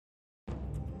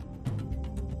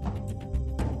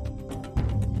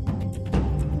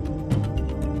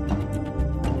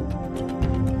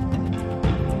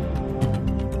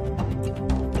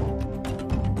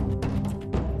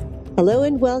Hello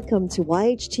and welcome to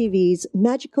YHTV's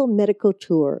Magical Medical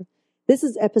Tour. This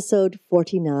is episode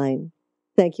 49.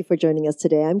 Thank you for joining us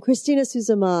today. I'm Christina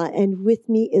Suzuma, and with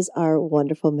me is our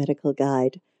wonderful medical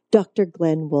guide, Dr.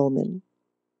 Glenn Woolman.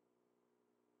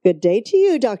 Good day to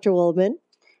you, Dr. Woolman.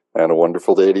 And a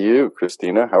wonderful day to you,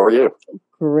 Christina. How are you?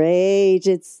 Great.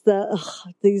 It's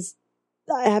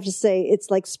I have to say, it's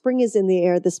like spring is in the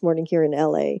air this morning here in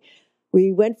LA.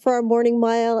 We went for our morning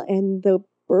mile and the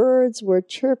birds were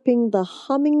chirping, the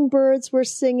hummingbirds were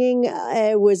singing.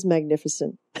 It was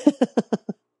magnificent.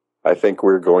 I think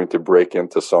we're going to break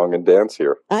into song and dance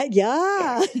here.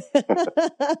 Yeah.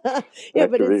 Yeah,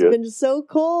 but it's been so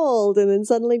cold. And then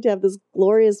suddenly to have this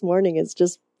glorious morning, it's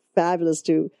just fabulous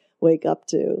to wake up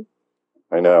to.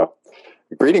 I know.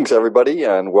 Greetings, everybody,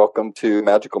 and welcome to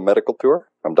Magical Medical Tour.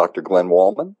 I'm Dr. Glenn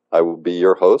Woolman. I will be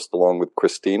your host along with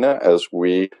Christina as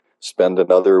we spend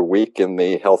another week in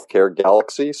the healthcare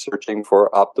galaxy searching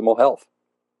for optimal health.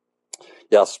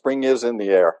 Yeah, spring is in the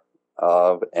air,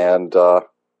 and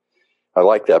I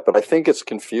like that, but I think it's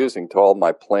confusing to all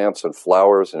my plants and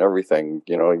flowers and everything.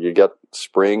 You know, you get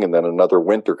spring and then another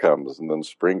winter comes, and then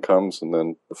spring comes, and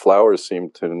then the flowers seem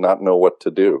to not know what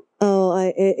to do.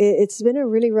 Oh, it's been a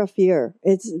really rough year.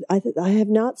 I have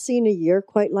not seen a year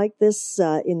quite like this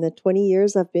in the 20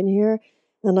 years I've been here.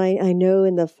 And I know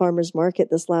in the farmers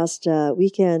market this last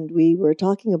weekend, we were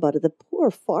talking about it. The poor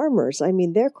farmers, I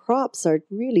mean, their crops are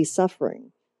really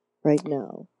suffering right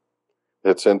now.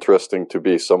 It's interesting to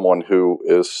be someone who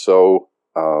is so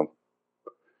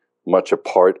much a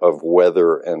part of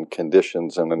weather and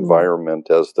conditions and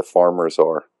environment as the farmers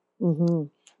are.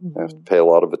 I have to pay a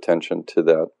lot of attention to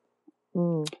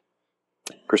that.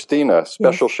 Christina,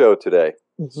 special show today.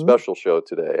 Special show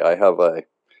today. I have a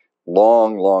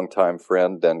long-time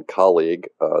friend and colleague,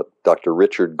 Dr.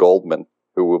 Richard Goldman,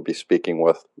 who will be speaking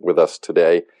with us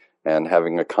today and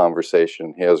having a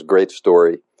conversation. He has a great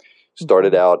story.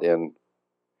 Started out in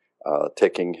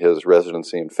taking his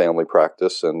residency in family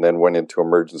practice and then went into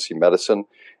emergency medicine.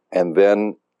 And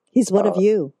then... He's one of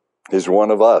you. He's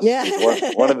one of us. Yeah.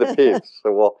 He's one of the peeps.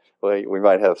 So we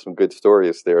might have some good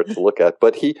stories there to look at.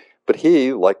 But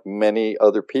he, like many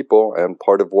other people, and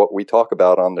part of what we talk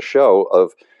about on the show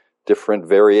of different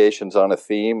variations on a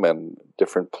theme and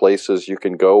different places you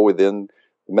can go within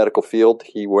the medical field,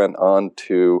 he went on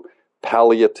to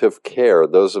palliative care.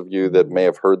 Those of you that may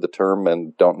have heard the term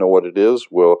and don't know what it is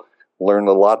will learn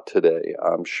a lot today,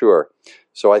 I'm sure.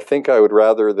 So I think I would,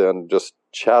 rather than just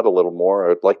chat a little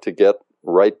more, I'd like to get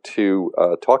right to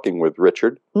talking with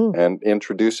Richard and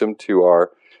introduce him to our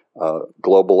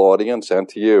global audience and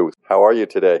to you. How are you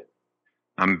today?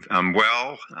 I'm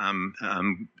well, and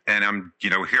I'm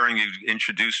hearing you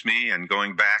introduce me and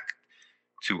going back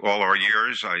to all our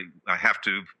years. I have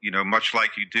to, much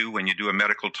like you do when you do a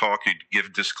medical talk, you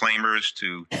give disclaimers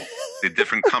to the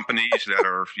different companies that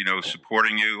are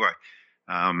supporting you.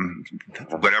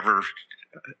 Whatever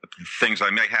things I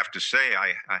may have to say,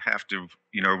 I have to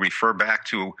refer back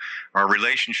to our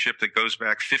relationship that goes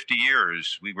back 50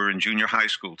 years. We were in junior high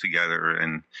school together,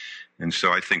 and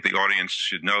so I think the audience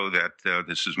should know that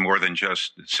this is more than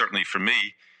just, certainly for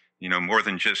me, more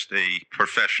than just a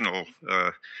professional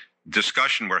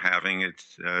discussion we're having.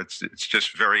 It's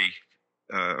just very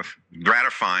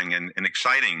gratifying and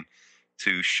exciting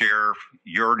to share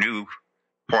your new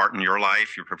part in your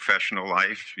life, your professional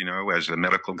life, as a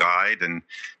medical guide, and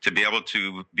to be able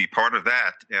to be part of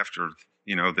that after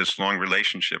this long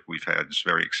relationship we've had is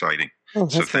very exciting. Oh,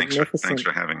 so thanks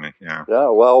for having me. Yeah.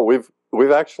 Well,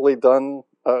 we've actually done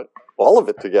all of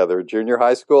it together: junior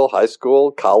high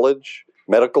school, college,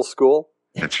 medical school.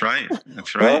 That's right.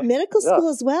 Oh, medical school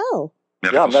as well.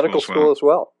 Medical school as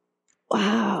well.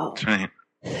 Wow. That's right.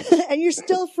 And you're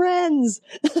still friends.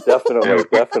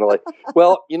 Definitely.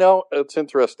 Well, it's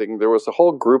interesting. There was a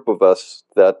whole group of us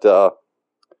that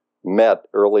met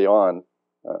early on.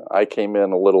 I came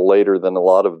in a little later than a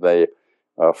lot of the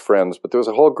friends, but there was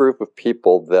a whole group of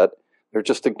people that it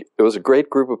was a great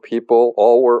group of people.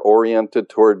 All were oriented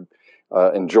toward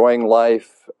enjoying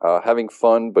life, having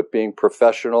fun, but being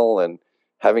professional and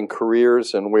having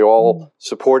careers. And we all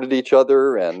supported each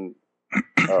other and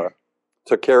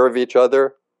took care of each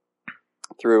other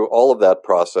through all of that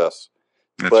process.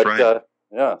 That's right.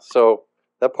 So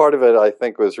that part of it, I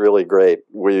think, was really great.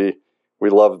 We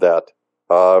loved that.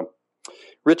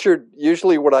 Richard,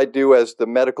 usually what I do as the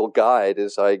medical guide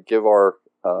is I give our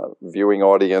viewing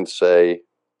audience a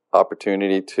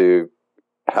opportunity to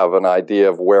have an idea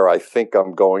of where I think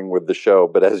I'm going with the show.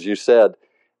 But as you said,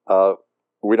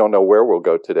 we don't know where we'll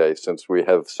go today since we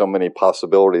have so many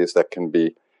possibilities that can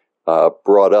be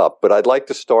brought up. But I'd like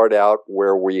to start out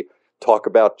where we talk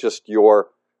about just your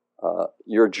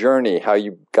your journey, how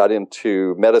you got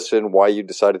into medicine, why you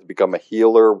decided to become a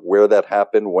healer, where that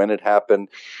happened, when it happened,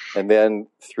 and then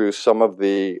through some of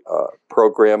the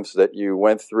programs that you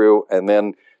went through, and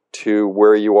then to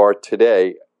where you are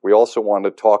today. We also want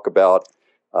to talk about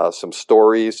some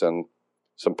stories and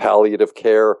some palliative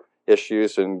care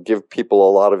issues and give people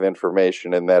a lot of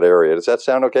information in that area. Does that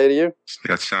sound okay to you?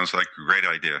 That sounds like a great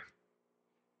idea.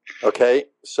 Okay,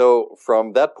 so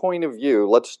from that point of view,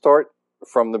 let's start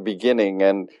from the beginning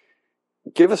and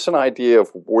give us an idea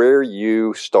of where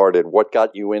you started, what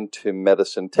got you into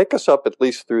medicine. Take us up at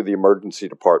least through the emergency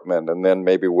department, and then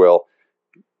maybe we'll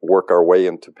work our way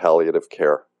into palliative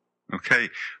care. Okay.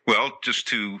 Well, just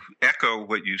to echo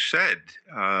what you said,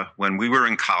 when we were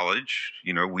in college,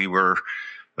 we were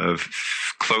a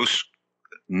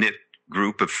close-knit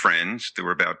group of friends. There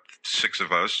were about 6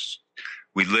 of us.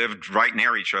 We lived right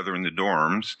near each other in the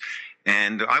dorms.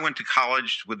 And I went to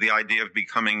college with the idea of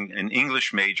becoming an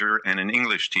English major and an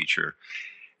English teacher.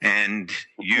 And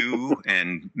you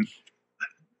and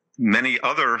many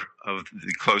other of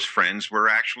the close friends were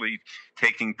actually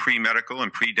taking pre-medical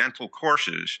and pre-dental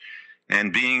courses.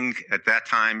 And being, at that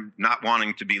time, not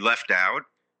wanting to be left out,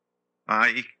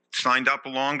 I signed up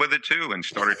along with it too and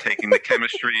started taking the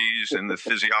chemistries and the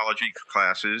physiology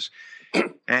classes.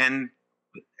 And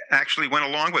actually went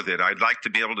along with it. I'd like to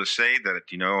be able to say that,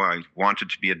 I wanted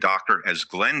to be a doctor as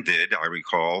Glenn did, I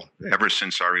recall, ever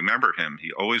since I remember him.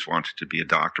 He always wanted to be a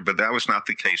doctor, but that was not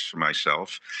the case for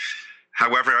myself.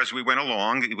 However, as we went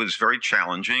along, it was very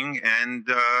challenging. And,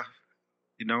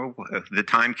 the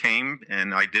time came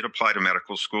and I did apply to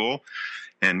medical school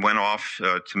and went off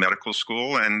to medical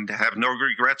school and have no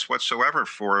regrets whatsoever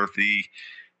for the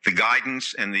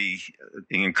guidance and the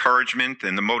encouragement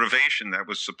and the motivation that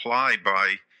was supplied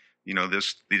by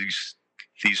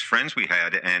these friends we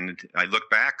had. And I look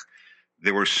back,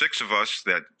 there were 6 of us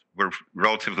that were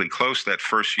relatively close that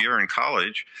first year in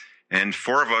college, and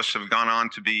 4 of us have gone on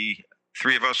to be,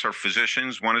 3 of us are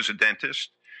physicians, 1 is a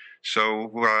dentist.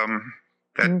 So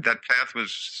that path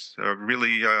was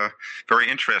really very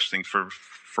interesting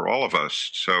for all of us.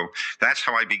 So that's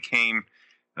how I became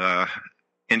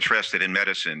interested in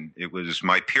medicine. It was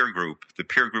my peer group, the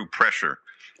peer group pressure.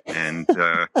 And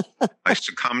I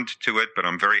succumbed to it, but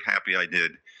I'm very happy I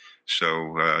did.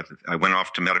 So I went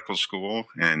off to medical school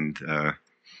and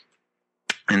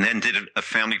then did a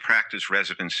family practice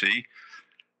residency.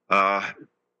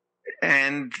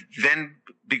 And then,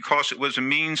 because it was a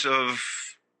means of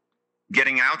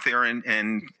getting out there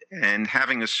and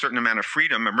having a certain amount of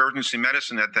freedom, emergency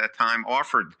medicine at that time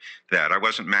offered that. I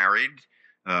wasn't married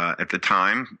at the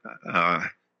time,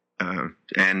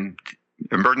 and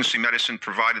emergency medicine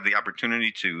provided the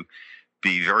opportunity to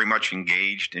be very much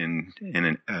engaged in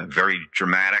a very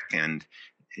dramatic and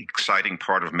exciting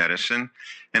part of medicine.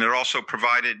 And it also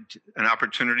provided an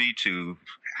opportunity to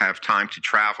have time to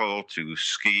travel, to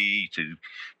ski, to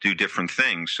do different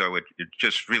things. So it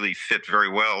just really fit very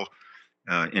well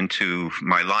into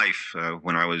my life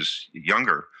when I was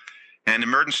younger. And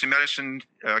emergency medicine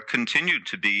continued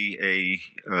to be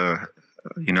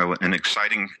an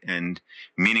exciting and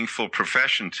meaningful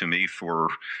profession to me for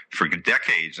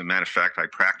decades. As a matter of fact, I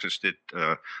practiced it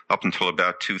up until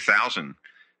about 2000.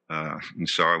 And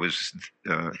so I was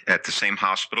at the same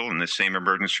hospital in the same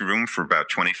emergency room for about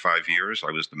 25 years.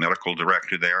 I was the medical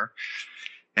director there.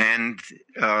 And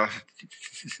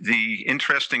the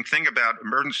interesting thing about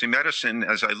emergency medicine,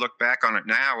 as I look back on it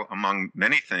now, among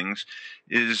many things,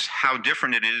 is how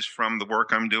different it is from the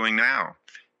work I'm doing now.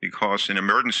 Because in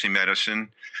emergency medicine,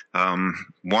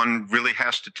 one really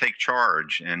has to take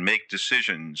charge and make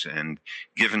decisions and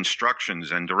give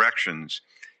instructions and directions.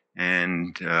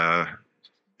 And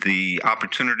the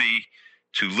opportunity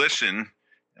to listen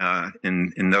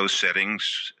in those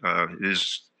settings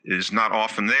is not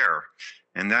often there.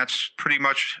 And that's pretty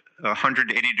much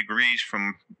 180 degrees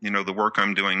from, the work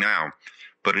I'm doing now.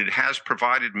 But it has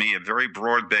provided me a very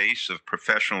broad base of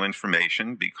professional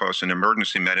information, because in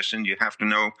emergency medicine, you have to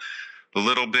know a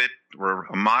little bit or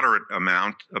a moderate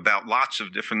amount about lots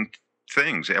of different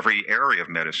things, every area of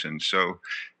medicine. So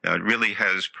it really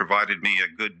has provided me a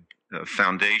good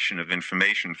foundation of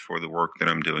information for the work that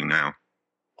I'm doing now.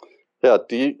 Yeah,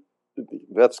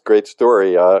 that's a great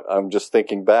story. I'm just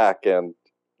thinking back, and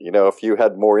if you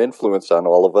had more influence on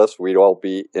all of us, we'd all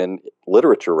be in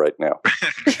literature right now.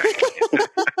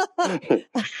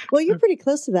 Well, you're pretty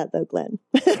close to that, though, Glenn.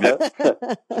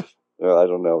 Well, I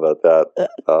don't know about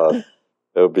that.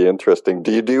 It would be interesting.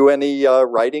 Do you do any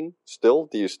writing still?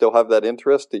 Do you still have that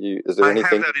interest? Is there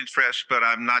anything? I have that interest, but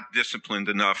I'm not disciplined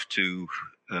enough to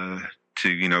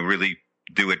really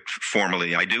do it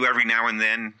formally. I do every now and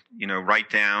then, write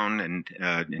down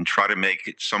and try to make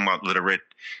it somewhat literate,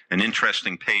 an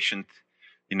interesting patient,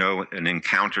 an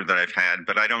encounter that I've had,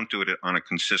 but I don't do it on a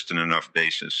consistent enough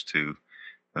basis to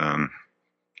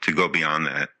go beyond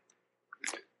that.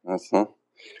 Uh-huh.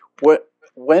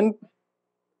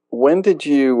 When did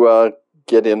you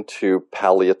get into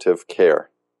palliative care?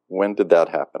 When did that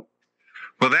happen?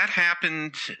 Well, that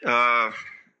happened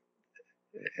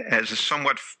as a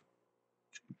somewhat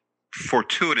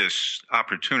fortuitous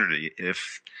opportunity.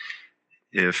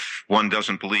 If one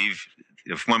believes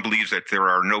that there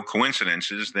are no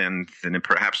coincidences, then it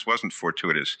perhaps wasn't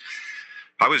fortuitous.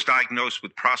 I was diagnosed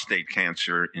with prostate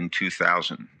cancer in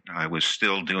 2000. I was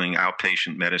still doing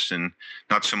outpatient medicine,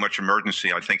 not so much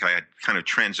emergency. I think I had kind of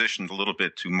transitioned a little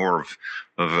bit to more of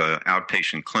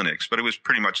outpatient clinics, but it was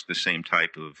pretty much the same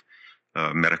type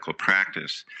of medical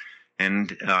practice.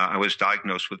 And I was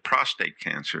diagnosed with prostate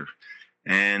cancer.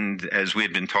 And as we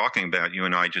had been talking about, you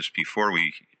and I, just before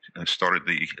we started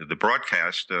the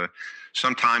broadcast,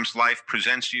 sometimes life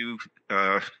presents you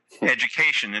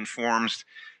education in forms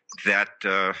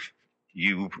that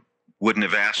you wouldn't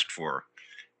have asked for.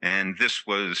 And this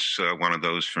was one of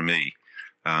those for me.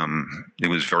 It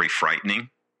was very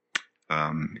frightening.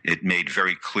 It made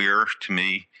very clear to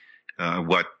me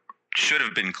what should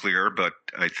have been clear, but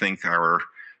I think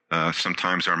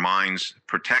sometimes our minds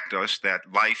protect us, that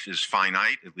life is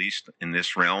finite, at least in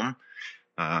this realm,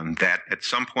 that at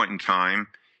some point in time,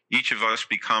 each of us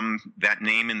become that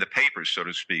name in the paper, so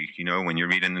to speak. When you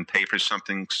read in the paper,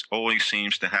 something always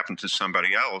seems to happen to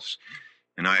somebody else.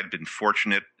 And I had been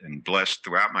fortunate and blessed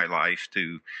throughout my life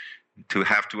to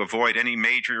have to avoid any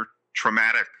major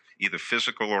traumatic, either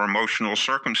physical or emotional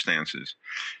circumstances.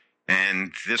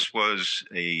 And this was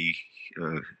a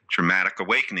dramatic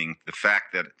awakening, the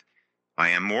fact that I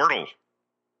am mortal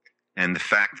and the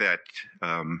fact that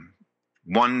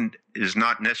one is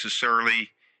not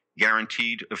necessarily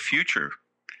guaranteed a future.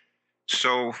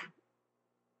 So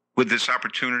with this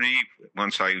opportunity,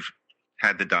 once I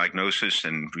had the diagnosis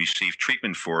and received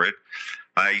treatment for it,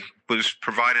 I was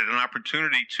provided an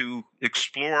opportunity to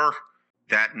explore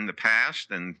that in the past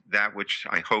and that which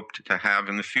I hoped to have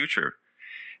in the future.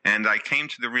 And I came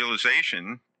to the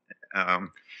realization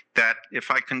that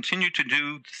if I continued to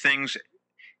do things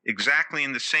exactly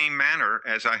in the same manner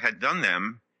as I had done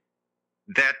them,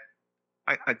 that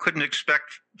I couldn't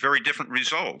expect very different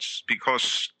results,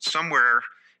 because somewhere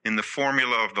in the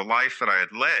formula of the life that I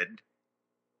had led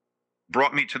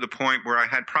brought me to the point where I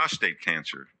had prostate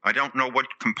cancer. I don't know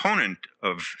what component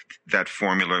of that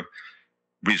formula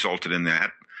resulted in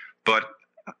that, but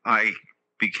I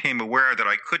became aware that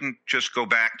I couldn't just go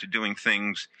back to doing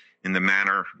things in the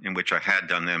manner in which I had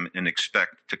done them and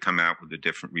expect to come out with a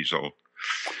different result.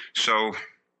 So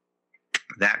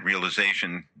that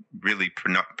realization really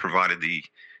provided the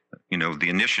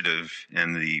initiative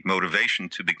and the motivation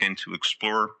to begin to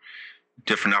explore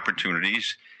different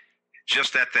opportunities.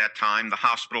 Just at that time, the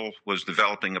hospital was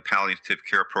developing a palliative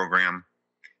care program.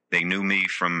 They knew me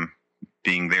from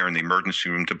being there in the emergency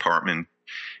room department,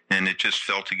 and it just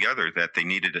fell together that they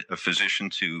needed a physician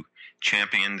to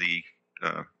champion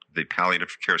the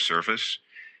palliative care service.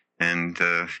 And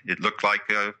it looked like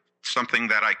something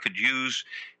that I could use,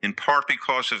 in part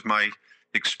because of my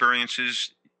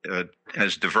experiences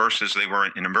as diverse as they were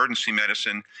in emergency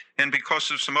medicine, and because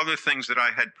of some other things that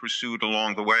I had pursued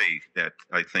along the way that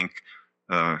I think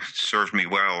served me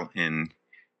well in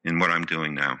what I'm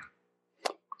doing now.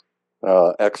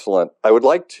 Excellent. I would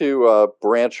like to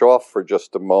branch off for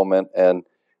just a moment and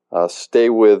stay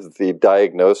with the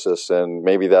diagnosis, and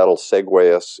maybe that'll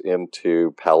segue us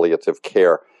into palliative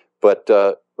care. But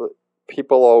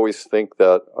people always think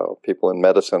that people in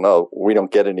medicine, we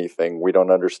don't get anything. We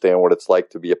don't understand what it's like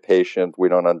to be a patient. We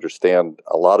don't understand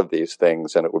a lot of these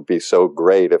things, and it would be so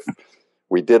great if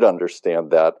we did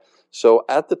understand that. So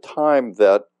at the time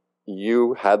that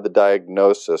you had the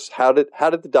diagnosis, how did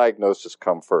the diagnosis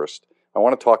come first? I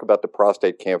want to talk about the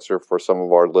prostate cancer for some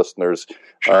of our listeners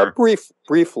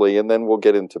briefly, and then we'll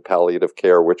get into palliative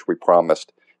care, which we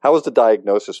promised. How was the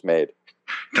diagnosis made?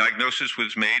 Diagnosis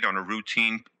was made on a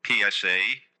routine PSA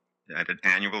at an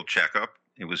annual checkup.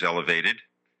 It was elevated.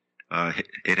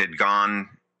 It had gone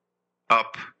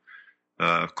up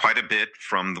quite a bit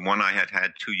from the one I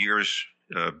had 2 years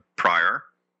prior,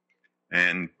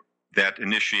 and that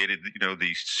initiated,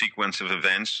 the sequence of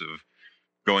events of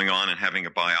going on and having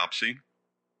a biopsy.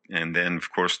 And then,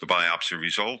 of course, the biopsy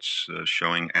results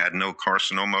showing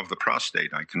adenocarcinoma of the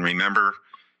prostate. I can remember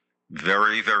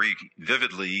very, very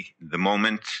vividly the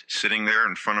moment sitting there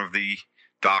in front of the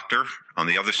doctor on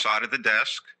the other side of the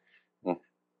desk.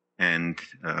 And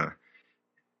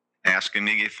asking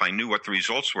me if I knew what the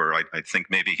results were. I think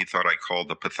maybe he thought I called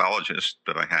the pathologist,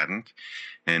 but I hadn't.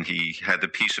 And he had the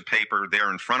piece of paper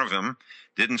there in front of him,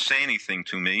 didn't say anything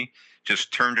to me,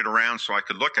 just turned it around so I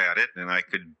could look at it, and I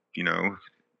could,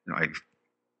 I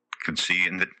could see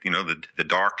in the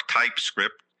dark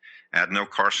typescript,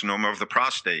 adenocarcinoma of the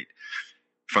prostate.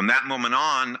 From that moment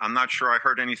on, I'm not sure I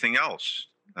heard anything else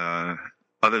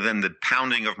other than the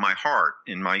pounding of my heart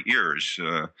in my ears.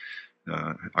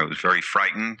 I was very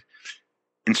frightened,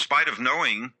 in spite of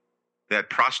knowing that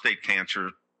prostate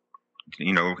cancer,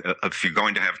 if you're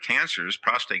going to have cancers,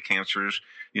 prostate cancers,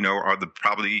 are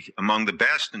probably among the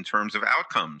best in terms of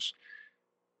outcomes.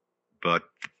 But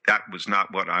that was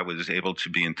not what I was able to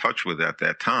be in touch with at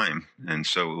that time. And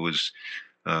so it was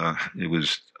a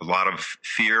lot of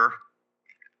fear,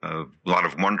 a lot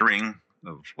of wondering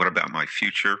of what about my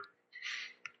future.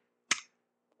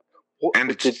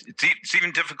 And it's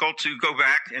even difficult to go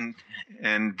back and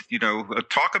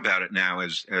talk about it now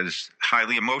as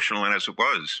highly emotional and as it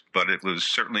was, but it was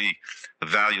certainly a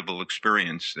valuable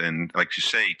experience. And like you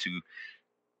say,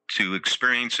 to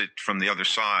experience it from the other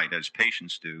side as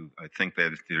patients do, I think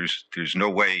that there's no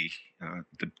way,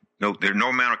 there are no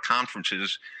amount of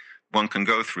conferences one can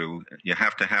go through. You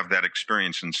have to have that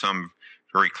experience in some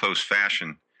very close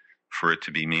fashion for it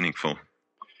to be meaningful.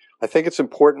 I think it's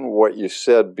important what you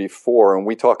said before, and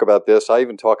we talk about this. I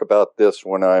even talk about this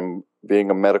when I'm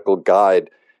being a medical guide.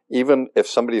 Even if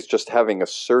somebody's just having a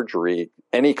surgery,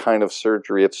 any kind of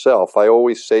surgery itself, I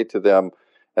always say to them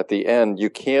at the end,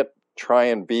 you can't try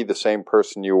and be the same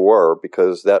person you were,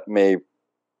 because that may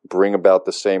bring about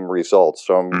the same results.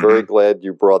 So I'm very glad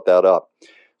you brought that up.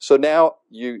 So now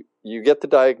you get the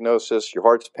diagnosis, your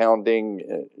heart's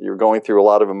pounding, you're going through a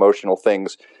lot of emotional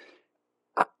things.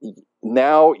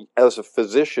 Now, as a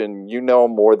physician, you know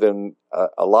more than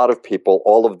a lot of people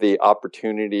all of the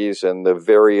opportunities and the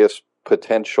various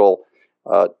potential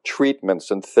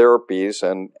treatments and therapies.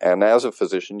 And as a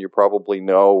physician, you probably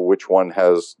know which one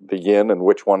has the yin and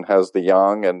which one has the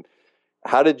yang. And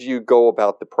how did you go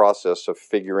about the process of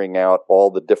figuring out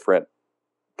all the different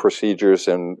procedures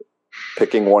and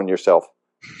picking one yourself?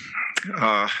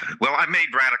 Well, I made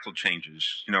radical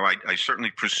changes. I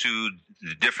certainly pursued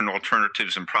the different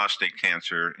alternatives in prostate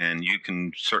cancer, and you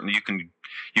can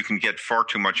get far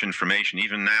too much information.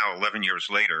 Even now, 11 years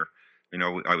later,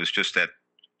 I was just at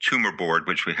tumor board,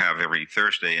 which we have every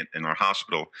Thursday in our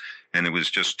hospital, and it was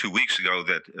just 2 weeks ago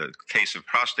that a case of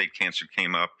prostate cancer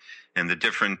came up, and the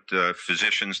different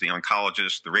physicians, the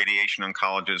oncologists, the radiation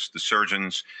oncologists, the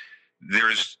surgeons,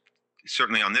 there's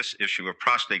certainly on this issue of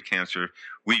prostate cancer,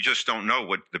 we just don't know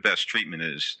what the best treatment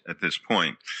is at this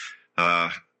point.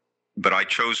 But I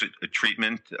chose a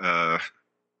treatment,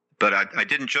 but I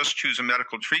didn't just choose a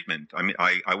medical treatment. I mean,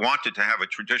 I wanted to have a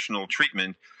traditional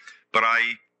treatment, but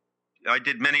I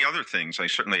did many other things. I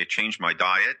certainly changed my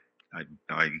diet.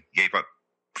 I gave up,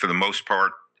 for the most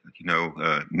part,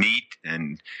 meat,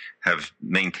 and have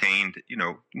maintained,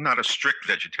 not a strict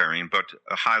vegetarian, but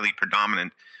a highly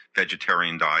predominant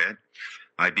vegetarian diet.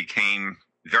 I became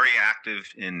very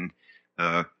active in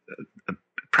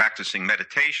practicing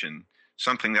meditation,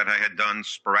 something that I had done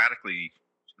sporadically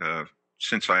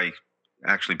since I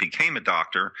actually became a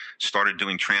doctor. Started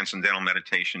doing transcendental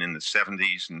meditation in the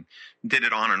 70s and did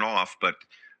it on and off. But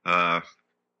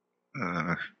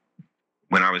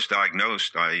when I was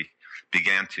diagnosed, I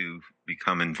began to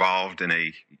become involved in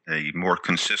a more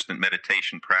consistent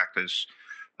meditation practice.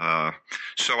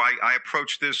 So I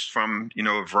approached this from,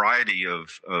 a variety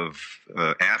of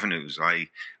avenues. I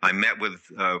met with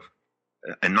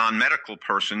a non-medical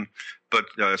person, but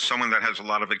someone that has a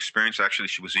lot of experience. Actually,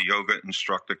 she was a yoga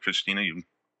instructor, Christina. You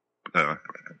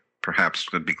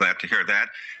perhaps would be glad to hear that.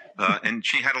 And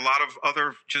she had a lot of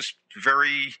other just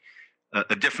very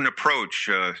a different approach.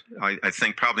 I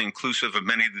think probably inclusive of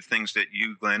many of the things that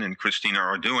you, Glenn, and Christina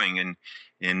are doing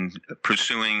in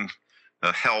pursuing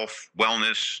health,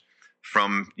 wellness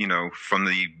from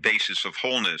the basis of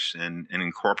wholeness, and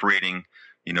incorporating,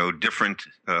 different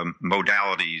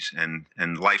modalities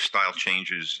and lifestyle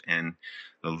changes and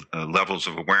levels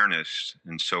of awareness.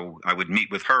 And so I would meet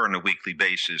with her on a weekly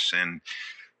basis,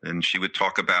 and she would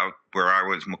talk about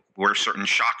where certain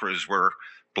chakras were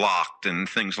blocked and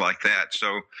things like that.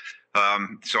 So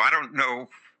I don't know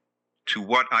to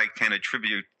what I can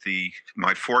attribute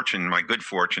my good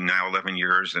fortune now, 11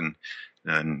 years, and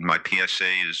my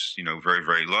PSA is, very,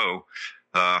 very low.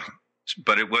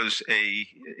 But it was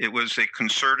a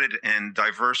concerted and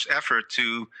diverse effort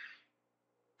to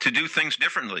do things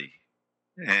differently,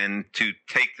 and to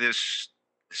take this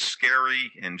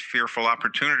scary and fearful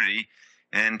opportunity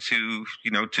and to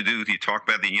you talk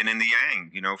about the yin and the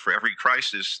yang. For every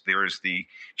crisis, there is the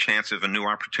chance of a new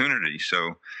opportunity.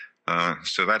 So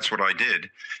that's what I did.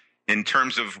 In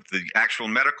terms of the actual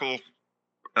medical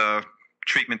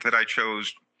treatment that I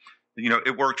chose,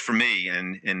 it worked for me.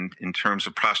 And in terms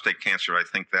of prostate cancer, I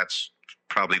think that's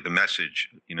probably the message.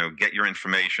 Get your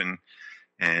information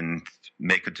and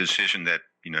make a decision that,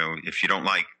 if you don't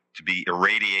like to be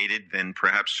irradiated, then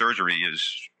perhaps surgery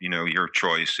is, your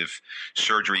choice. If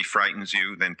surgery frightens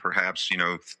you, then perhaps,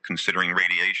 considering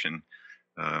radiation.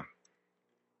 How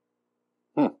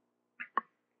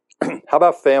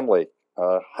about family?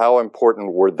 How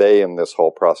important were they in this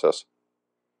whole process?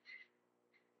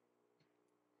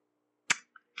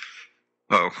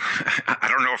 Oh, I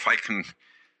don't know if I can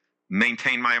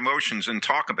maintain my emotions and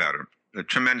talk about it. They're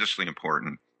tremendously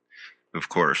important, of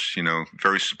course,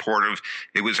 very supportive.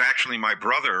 It was actually my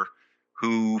brother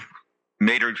who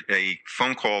made a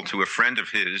phone call to a friend of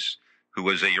his who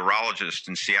was a urologist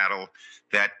in Seattle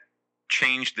that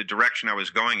changed the direction I was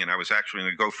going in. I was actually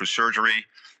going to go for surgery,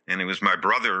 and it was my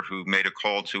brother who made a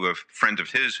call to a friend of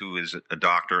his who is a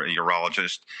doctor, a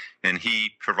urologist, and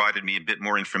he provided me a bit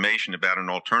more information about an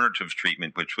alternative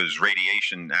treatment, which was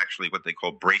radiation, actually what they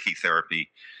call brachytherapy,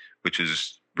 which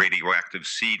is radioactive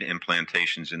seed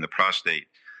implantations in the prostate.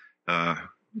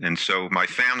 And so my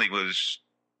family was,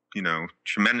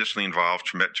 tremendously involved,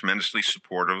 tremendously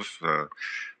supportive. It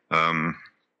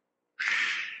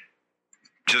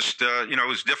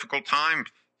was a difficult time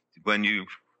when you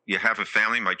have a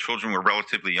family. My children were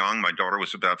relatively young. My daughter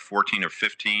was about 14 or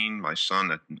 15. My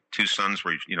son, 2 sons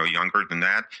were, younger than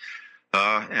that.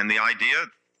 And the idea,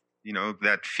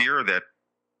 that fear that,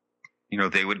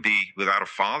 they would be without a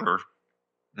father,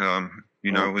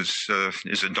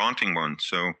 is a daunting one.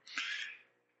 So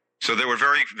they were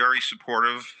very, very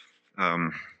supportive,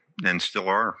 and still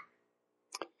are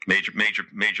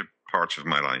major parts of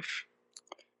my life.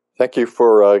 Thank you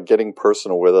for getting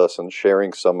personal with us and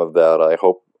sharing some of that. I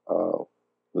hope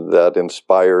that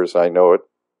inspires. I know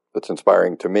it's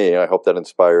inspiring to me. I hope that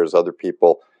inspires other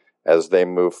people as they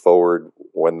move forward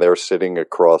when they're sitting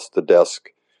across the desk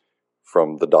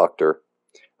from the doctor.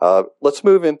 Let's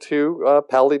move into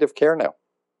palliative care now.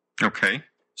 Okay.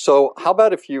 So how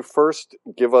about if you first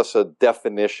give us a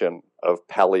definition of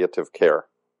palliative care?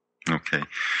 Okay.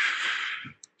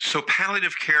 So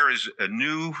palliative care is a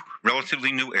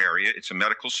relatively new area. It's a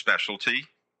medical specialty.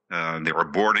 There are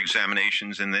board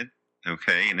examinations in it,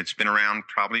 okay, and it's been around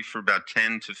probably for about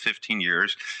 10 to 15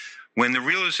 years. When the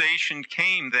realization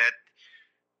came that,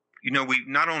 we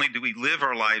not only do we live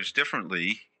our lives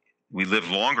differently, we live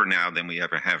longer now than we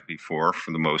ever have before,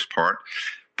 for the most part,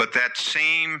 but that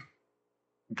same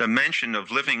dimension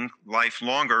of living life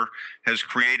longer has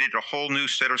created a whole new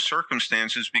set of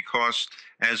circumstances, because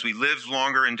as we live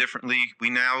longer and differently, we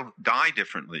now die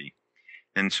differently.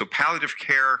 And so palliative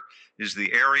care is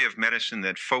the area of medicine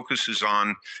that focuses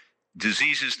on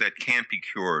diseases that can't be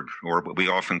cured, or what we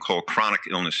often call chronic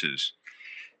illnesses.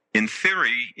 In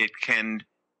theory, it can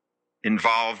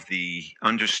involve the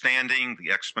understanding,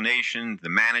 the explanation, the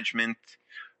management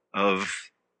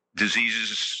of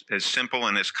diseases as simple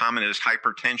and as common as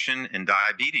hypertension and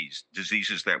diabetes,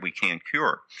 diseases that we can't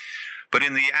cure. But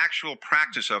in the actual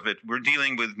practice of it, we're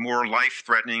dealing with more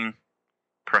life-threatening,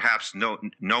 perhaps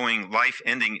knowing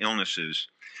life-ending illnesses.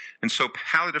 And so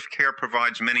palliative care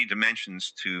provides many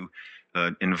dimensions to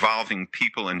involving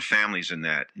people and families in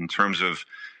that, in terms of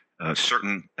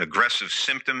certain aggressive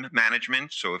symptom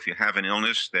management. So if you have an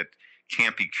illness that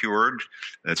can't be cured,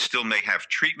 it still may have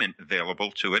treatment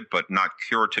available to it, but not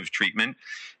curative treatment.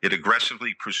 It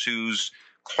aggressively pursues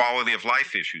quality of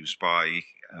life issues by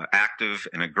active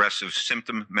and aggressive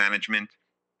symptom management,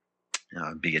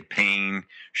 be it pain,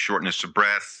 shortness of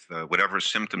breath, whatever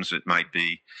symptoms it might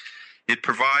be. It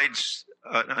provides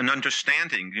an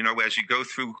understanding, as you go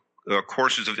through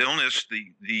courses of illness,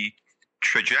 the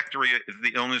trajectory of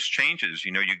the illness changes.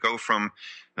 You go from,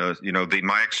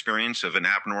 my experience of an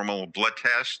abnormal blood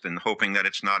test and hoping that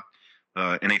it's not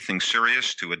anything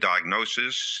serious, to a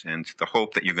diagnosis and the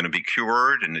hope that you're going to be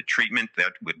cured, and the treatment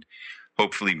that would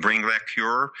hopefully bring that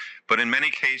cure. But in many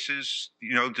cases,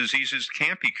 diseases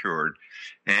can't be cured.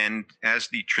 And as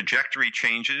the trajectory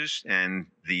changes and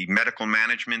the medical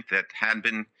management that had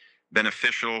been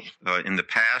beneficial in the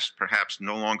past perhaps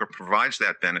no longer provides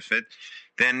that benefit,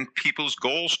 then people's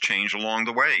goals change along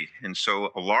the way. And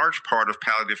so a large part of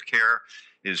palliative care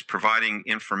is providing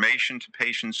information to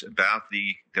patients about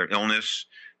their illness,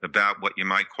 about what you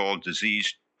might call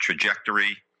disease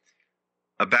trajectory,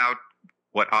 about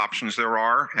what options there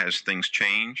are as things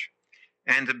change,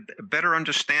 and a better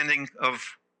understanding of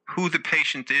who the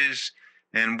patient is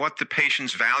and what the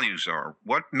patient's values are.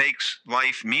 What makes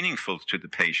life meaningful to the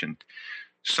patient?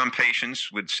 Some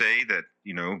patients would say that,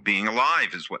 being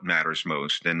alive is what matters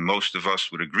most, and most of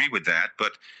us would agree with that,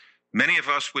 but many of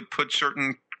us would put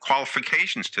certain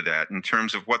qualifications to that in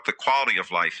terms of what the quality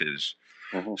of life is.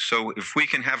 Mm-hmm. So if we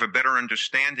can have a better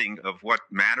understanding of what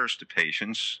matters to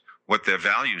patients, what their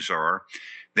values are,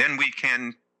 then we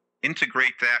can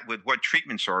integrate that with what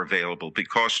treatments are available,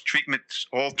 because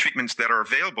all treatments that are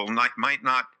available might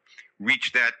not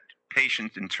reach that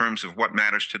patient in terms of what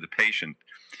matters to the patient.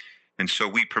 And so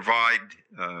we provide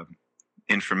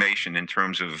information in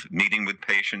terms of meeting with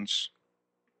patients,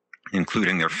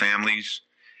 including their families,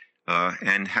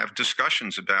 and have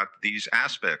discussions about these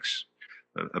aspects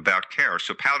about care.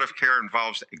 So palliative care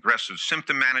involves aggressive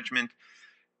symptom management.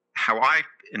 How I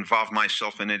involve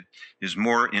myself in it is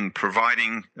more in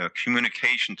providing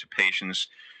communication to patients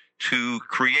to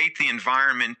create the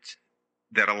environment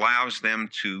that allows them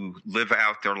to live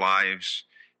out their lives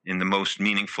in the most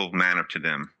meaningful manner to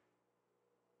them.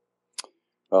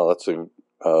 Well, that's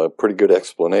a pretty good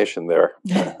explanation there.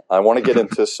 I want to get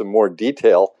into some more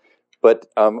detail, but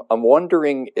I'm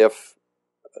wondering if,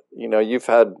 you've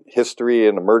had history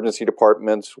in emergency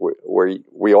departments where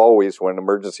we always, when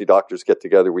emergency doctors get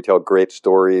together, we tell great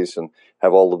stories and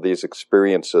have all of these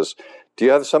experiences. Do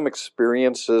you have some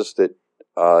experiences that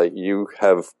you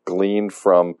have gleaned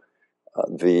from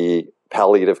the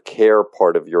palliative care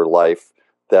part of your life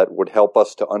that would help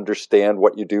us to understand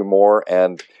what you do more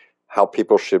and how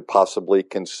people should possibly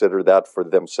consider that for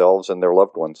themselves and their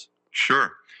loved ones?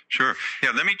 Sure.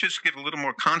 Yeah, let me just give a little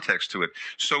more context to it.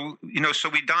 So, so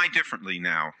we die differently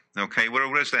now. Okay,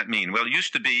 what does that mean? Well, it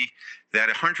used to be that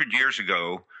 100 years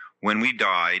ago, when we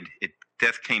died,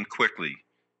 death came quickly,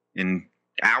 in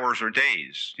hours or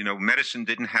days. Medicine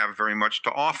didn't have very much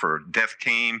to offer. Death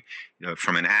came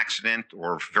from an accident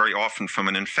or very often from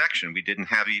an infection. We didn't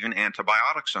have even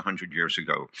antibiotics 100 years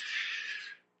ago.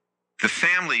 The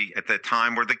family at that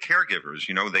time were the caregivers.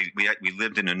 We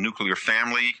lived in a nuclear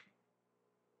family.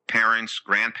 Parents,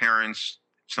 grandparents,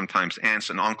 sometimes aunts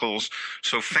and uncles.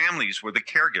 So families were the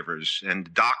caregivers,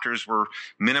 and doctors were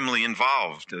minimally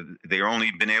involved. They've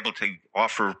only been able to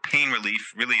offer pain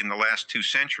relief really in the last 2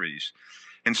 centuries.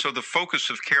 And so the focus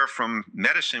of care from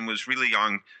medicine was really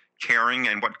on caring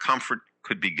and what comfort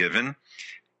could be given.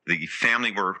 The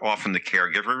family were often the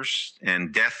caregivers,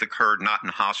 and death occurred not in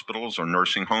hospitals or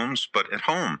nursing homes, but at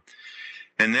home.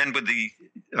 And then with the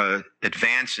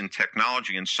advance in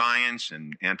technology and science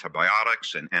and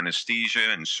antibiotics and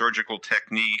anesthesia and surgical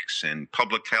techniques and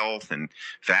public health and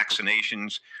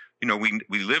vaccinations,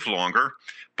 we live longer,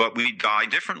 but we die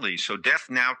differently. So death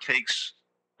now takes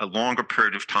a longer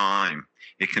period of time.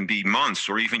 It can be months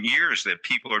or even years that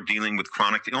people are dealing with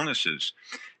chronic illnesses.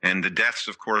 And the deaths,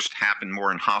 of course, happen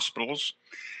more in hospitals.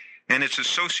 And it's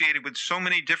associated with so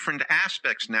many different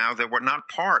aspects now that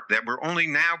we're only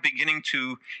now beginning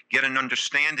to get an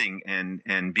understanding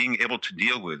and being able to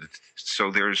deal with.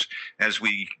 So as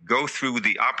we go through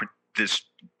this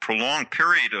prolonged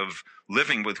period of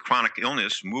living with chronic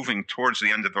illness, moving towards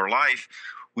the end of our life,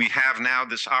 we have now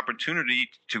this opportunity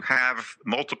to have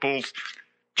multiple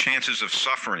chances of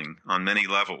suffering on many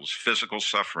levels, physical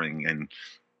suffering and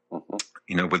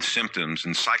with symptoms,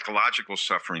 and psychological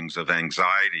sufferings of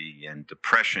anxiety and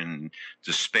depression,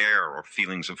 despair, or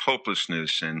feelings of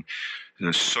hopelessness, and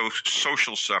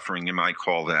social suffering, you might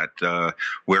call that,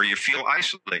 where you feel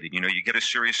isolated. You get a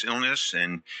serious illness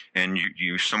and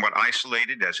you're somewhat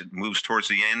isolated as it moves towards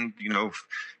the end.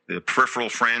 The peripheral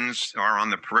friends are on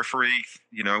the periphery,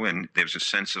 and there's a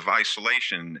sense of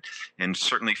isolation, and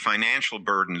certainly financial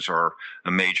burdens are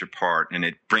a major part. And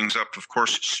it brings up, of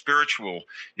course, spiritual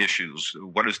issues.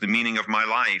 What is the meaning of my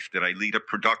life? Did I lead a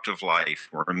productive life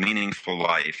or a meaningful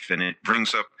life? And it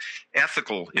brings up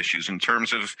ethical issues in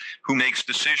terms of who makes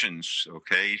decisions,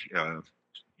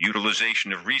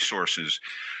 utilization of resources.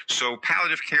 So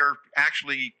palliative care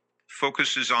actually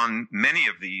focuses on many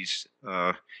of these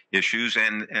issues,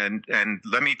 and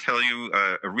let me tell you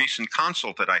a recent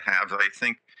consult that I have that I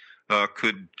think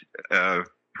could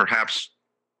perhaps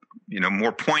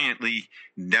more poignantly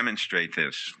demonstrate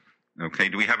this. Okay,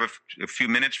 do we have a few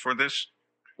minutes for this?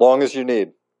 Long as you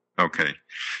need. Okay,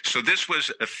 so this was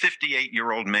a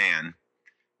 58-year-old man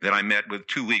that I met with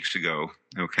 2 weeks ago.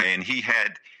 Okay, and he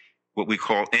had what we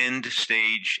call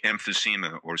end-stage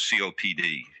emphysema, or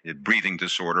COPD, a breathing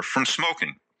disorder from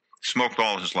smoking. Smoked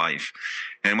all his life.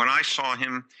 And when I saw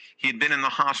him, he had been in the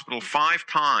hospital 5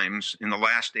 times in the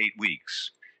last 8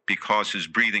 weeks because his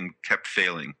breathing kept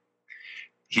failing.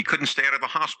 He couldn't stay out of the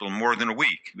hospital more than a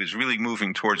week. He was really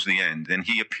moving towards the end. And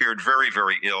he appeared very,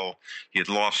 very ill. He had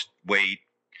lost weight.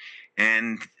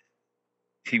 And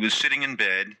he was sitting in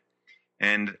bed,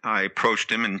 and I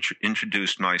approached him and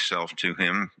introduced myself to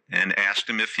him and asked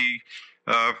him if he,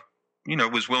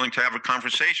 was willing to have a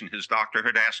conversation. His doctor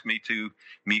had asked me to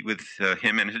meet with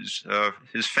him and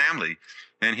his family.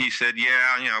 And he said,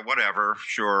 yeah, whatever,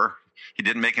 sure. He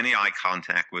didn't make any eye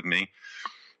contact with me.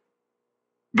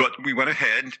 But we went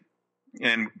ahead,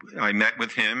 and I met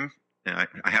with him. I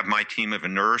have my team of a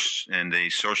nurse and a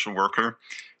social worker,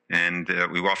 and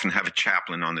we often have a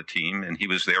chaplain on the team, and he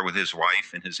was there with his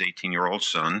wife and his 18-year-old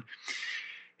son.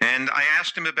 And I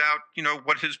asked him about,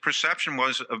 what his perception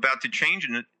was about the change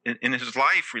in his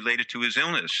life related to his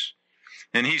illness.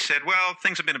 And he said, well,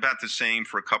 things have been about the same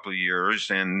for a couple of years.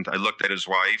 And I looked at his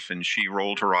wife, and she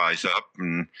rolled her eyes up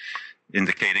and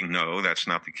indicating, no, that's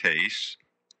not the case.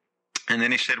 And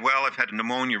then he said, well, I've had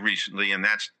pneumonia recently, and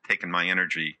that's taken my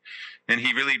energy. And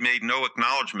he really made no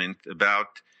acknowledgement about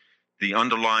the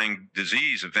underlying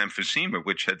disease of emphysema,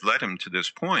 which had led him to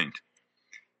this point.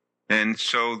 And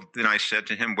so then I said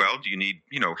to him, well, do you need,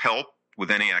 help with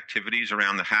any activities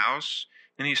around the house?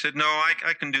 And he said, no,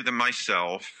 I can do them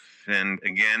myself. And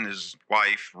again, his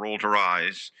wife rolled her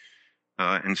eyes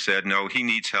and said, no, he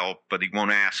needs help, but he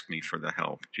won't ask me for the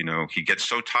help. He gets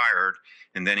so tired,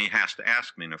 and then he has to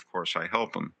ask me, and of course I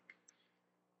help him.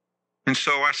 And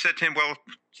so I said to him, well,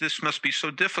 this must be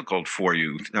so difficult for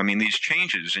you. I mean, these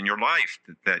changes in your life,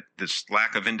 that this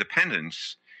lack of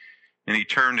independence. And he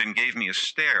turned and gave me a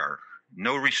stare,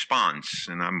 no response.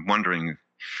 And I'm wondering,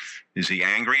 is he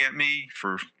angry at me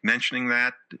for mentioning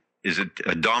that? Is it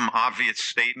a dumb, obvious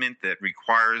statement that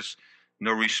requires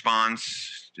no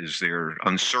response? Is there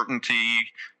uncertainty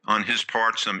on his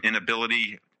part, some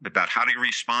inability about how do you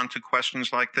respond to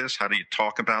questions like this? How do you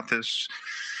talk about this?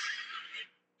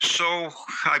 So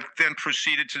I then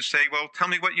proceeded to say, well, tell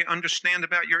me what you understand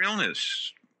about your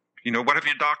illness. What have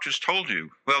your doctors told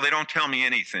you? Well, they don't tell me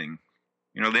anything.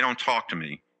 They don't talk to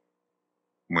me.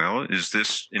 Well, is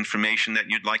this information that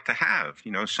you'd like to have?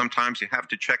 Sometimes you have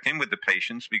to check in with the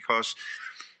patients because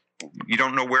you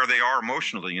don't know where they are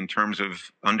emotionally in terms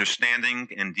of understanding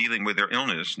and dealing with their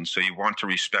illness. And so you want to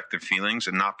respect their feelings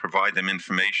and not provide them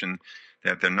information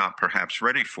that they're not perhaps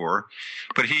ready for.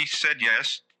 But he said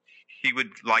yes, he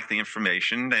would like the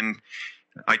information. And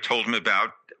I told him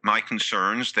about my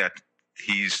concerns that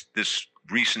this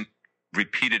recent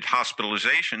repeated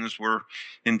hospitalizations were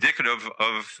indicative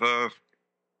of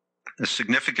a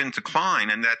significant decline,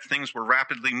 and that things were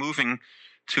rapidly moving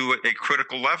to a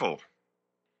critical level.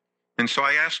 And so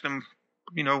I asked him,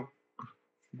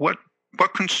 what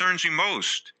concerns you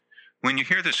most when you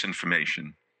hear this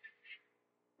information?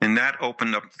 And that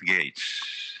opened up the gates.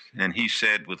 And he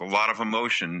said, with a lot of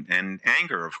emotion and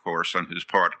anger, of course, on his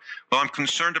part, well, I'm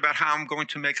concerned about how I'm going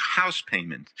to make house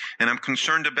payment. And I'm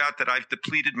concerned about that I've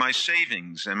depleted my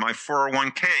savings and my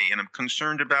 401k. And I'm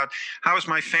concerned about how is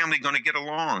my family going to get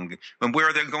along and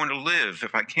where they're going to live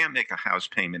if I can't make a house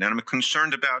payment. And I'm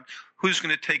concerned about who's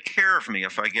going to take care of me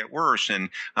if I get worse. And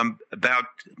I'm about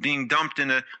being dumped in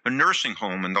a nursing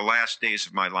home in the last days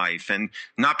of my life and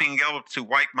not being able to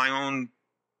wipe my own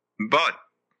butt.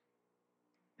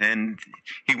 And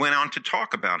he went on to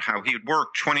talk about how he had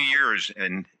worked 20 years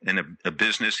in a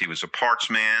business. He was a parts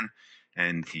man,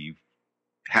 and he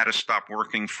had to stop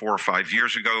working 4 or 5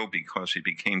 years ago because he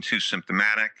became too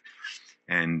symptomatic.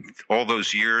 And all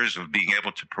those years of being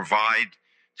able to provide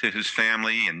to his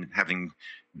family and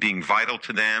being vital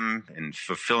to them and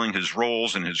fulfilling his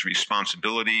roles and his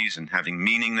responsibilities and having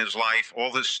meaning in his life,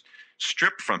 all this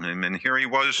stripped from him. And here he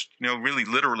was, really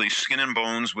literally skin and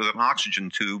bones with an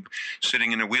oxygen tube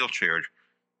sitting in a wheelchair.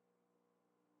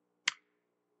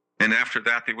 And after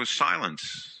that, there was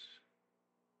silence.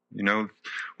 One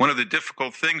of the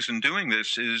difficult things in doing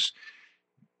this is,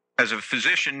 as a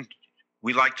physician,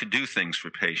 we like to do things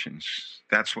for patients.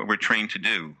 That's what we're trained to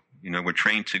do. We're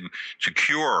trained to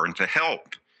cure and to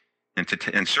help.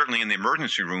 And certainly in the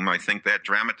emergency room, I think that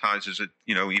dramatizes it,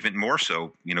 even more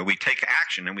so. We take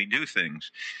action and we do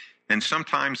things. And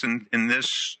sometimes in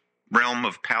this realm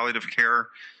of palliative care,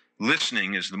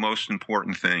 listening is the most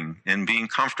important thing, and being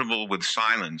comfortable with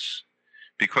silence,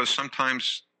 because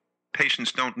sometimes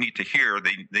patients don't need to hear,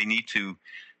 they need to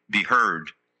be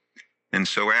heard. And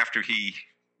so after he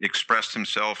expressed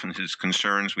himself and his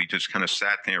concerns, we just kind of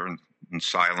sat there in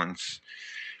silence.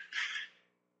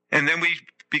 And then we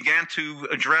began to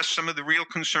address some of the real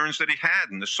concerns that he had,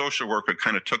 and the social worker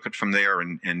kind of took it from there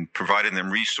and provided them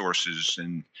resources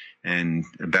and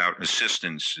about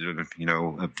assistance,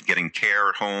 of getting care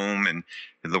at home, and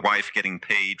the wife getting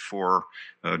paid for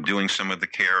doing some of the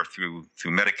care through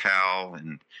Medi-Cal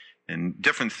and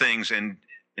different things. And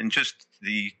and just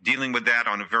the dealing with that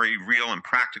on a very real and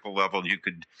practical level, you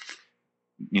could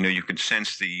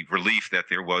sense the relief that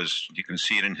there was. You can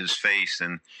see it in his face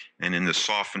and in the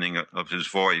softening of his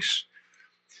voice.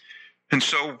 And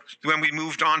so when we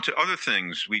moved on to other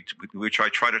things, which I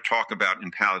try to talk about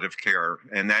in palliative care,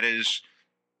 and that is,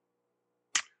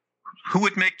 who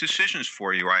would make decisions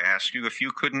for you? I ask you, if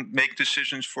you couldn't make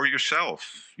decisions for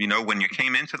yourself. When you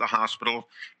came into the hospital,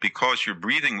 because your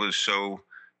breathing was so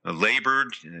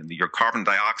labored and your carbon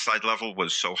dioxide level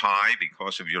was so high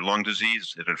because of your lung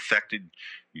disease, it affected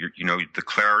the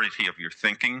clarity of your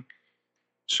thinking.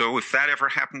 So if that ever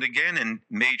happened again and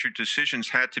major decisions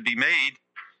had to be made,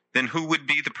 then who would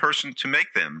be the person to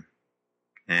make them?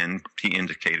 And he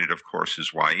indicated, of course,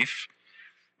 his wife.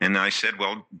 And I said,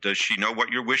 well, does she know what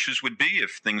your wishes would be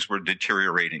if things were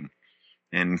deteriorating?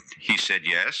 And he said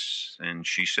yes, and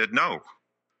she said no.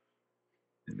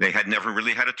 They had never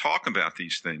really had a talk about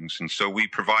these things. And so we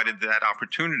provided that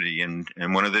opportunity. And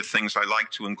one of the things I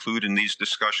like to include in these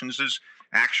discussions is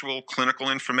actual clinical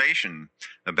information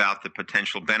about the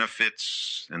potential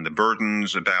benefits and the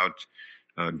burdens, about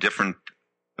different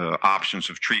options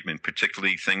of treatment,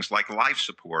 particularly things like life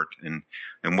support and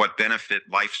what benefit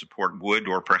life support would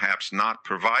or perhaps not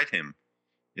provide him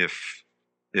if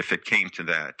it came to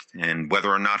that, and whether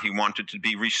or not he wanted to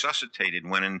be resuscitated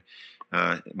when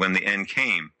the end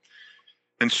came.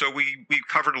 And so we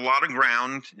covered a lot of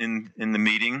ground in the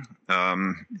meeting.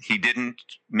 He didn't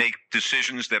make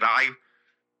decisions that I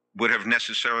would have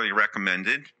necessarily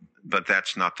recommended, but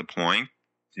that's not the point.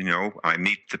 I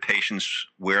meet the patients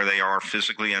where they are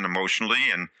physically and emotionally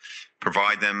and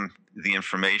provide them the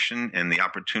information and the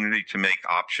opportunity to make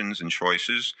options and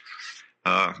choices.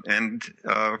 I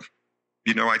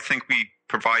think we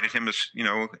provided him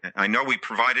I know we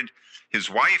provided his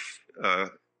wife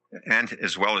and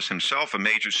as well as himself a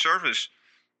major service,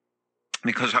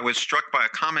 because I was struck by a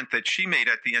comment that she made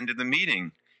at the end of the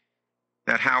meeting,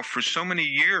 that how for so many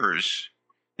years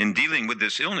in dealing with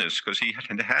this illness, because he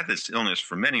had this illness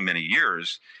for many, many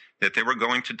years, that they were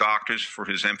going to doctors for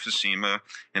his emphysema,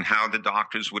 and how the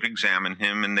doctors would examine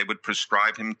him and they would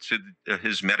prescribe him to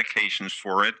his medications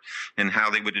for it, and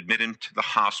how they would admit him to the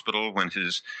hospital when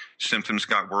his symptoms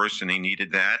got worse and he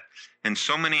needed that. And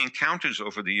so many encounters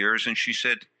over the years. And she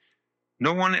said,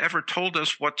 no one ever told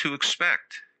us what to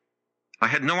expect. I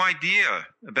had no idea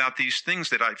about these things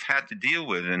that I've had to deal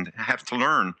with and have to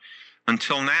learn.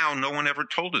 Until now, no one ever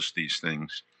told us these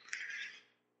things.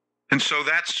 And so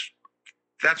that's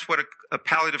what a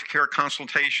palliative care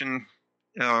consultation,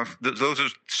 those are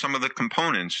some of the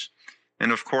components.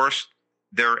 And of course,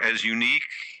 they're as unique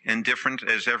and different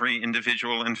as every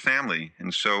individual and family.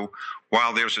 And so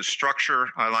while there's a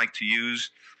structure I like to use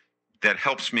that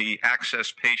helps me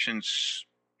access patients'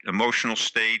 emotional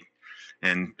state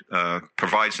and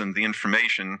provides them the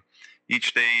information,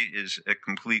 each day is a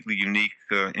completely unique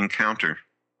encounter.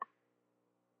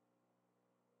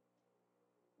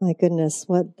 My goodness,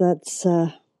 that's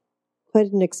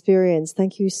quite an experience.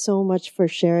 Thank you so much for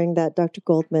sharing that, Dr.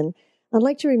 Goldman. I'd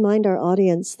like to remind our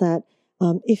audience that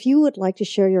if you would like to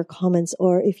share your comments,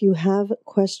 or if you have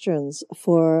questions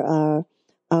for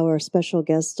our special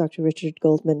guest, Dr. Richard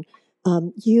Goldman,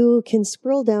 you can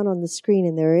scroll down on the screen,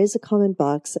 and there is a comment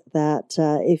box that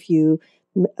if you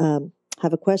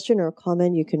have a question or a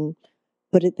comment, you can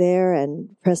put it there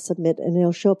and press submit, and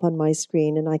it'll show up on my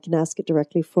screen, and I can ask it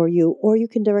directly for you. Or you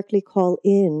can directly call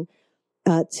in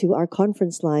to our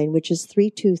conference line, which is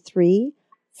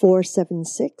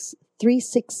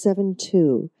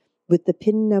 323-476-3672 with the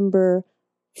PIN number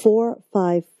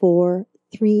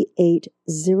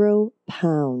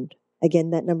 454380#. Again,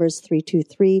 that number is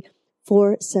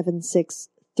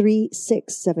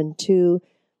 323-476-3672.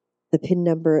 The PIN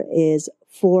number is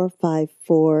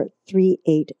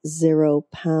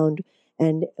 454380#.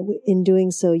 And in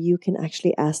doing so, you can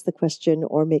actually ask the question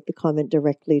or make the comment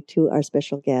directly to our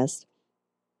special guest.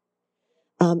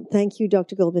 Thank you,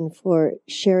 Dr. Goldman, for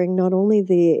sharing not only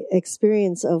the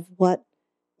experience of what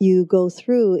you go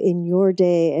through in your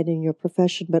day and in your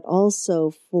profession, but also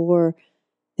for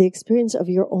the experience of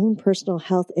your own personal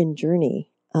health and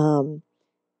journey.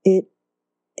 It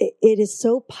is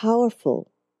so powerful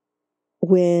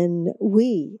when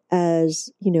we,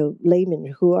 as laymen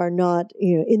who are not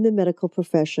in the medical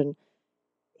profession,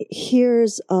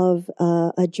 hears of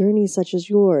a journey such as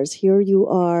yours. Here you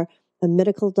are, a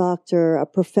medical doctor, a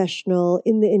professional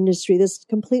in the industry that's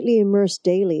completely immersed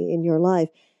daily in your life,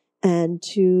 and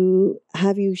to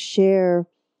have you share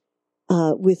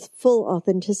with full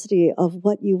authenticity of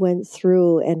what you went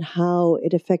through and how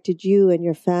it affected you and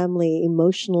your family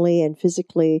emotionally and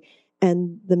physically,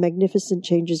 and the magnificent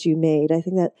changes you made. I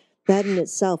think that in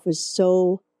itself was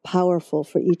so powerful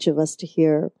for each of us to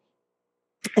hear.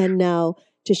 And now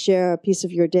to share a piece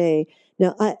of your day.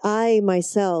 Now, I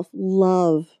myself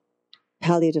love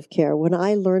palliative care. When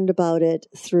I learned about it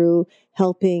through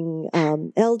helping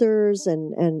elders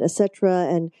and et cetera,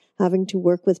 and having to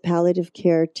work with palliative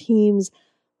care teams,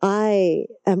 I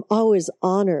am always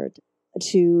honored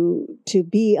to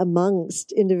be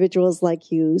amongst individuals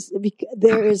like you.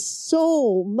 There is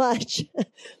so much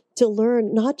to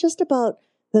learn, not just about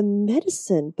the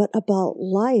medicine, but about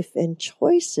life and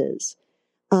choices.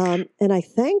 And I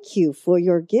thank you for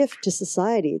your gift to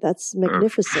society. That's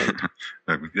magnificent.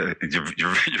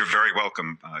 You're very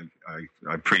welcome.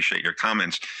 I appreciate your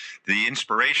comments. The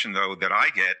inspiration, though, that I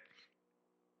get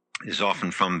is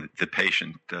often from the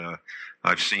patient.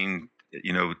 I've seen,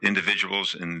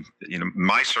 individuals and,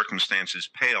 my circumstances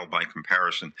pale by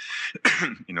comparison.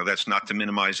 That's not to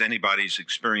minimize anybody's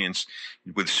experience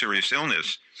with serious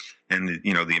illness and,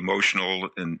 the emotional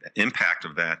impact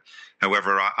of that.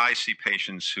 However, I see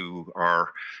patients who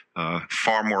are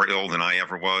far more ill than I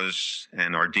ever was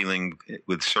and are dealing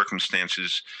with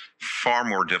circumstances far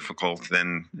more difficult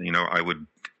than, I would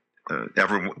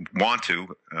ever want to.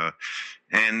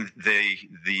 And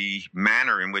the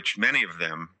manner in which many of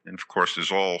them, and of course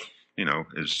is all,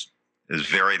 as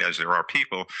varied as there are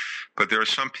people, but there are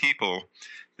some people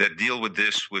that deal with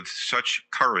this with such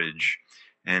courage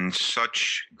and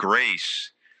such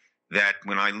grace that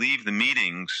when I leave the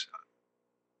meetings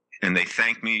and they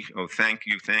thank me, thank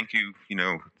you, thank you for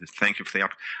the opportunity,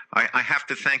 I have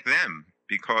to thank them,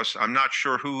 because I'm not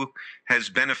sure who has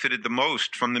benefited the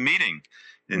most from the meeting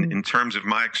in terms of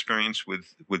my experience with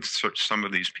some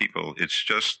of these people. It's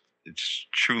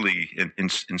truly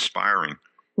inspiring.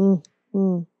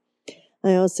 Mm-hmm.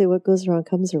 I always say what goes around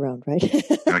comes around, right?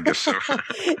 I guess so.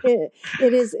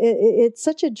 It's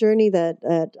such a journey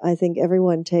that I think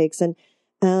everyone takes.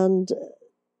 And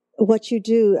what you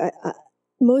do,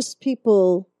 most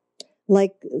people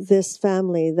like this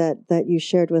family that you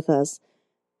shared with us,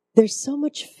 there's so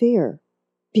much fear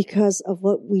because of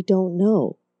what we don't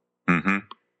know. Mm-hmm.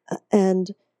 And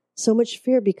so much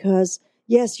fear because,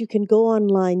 yes, you can go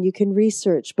online, you can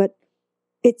research, but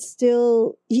it's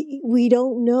still, we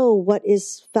don't know what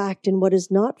is fact and what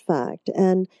is not fact.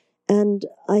 And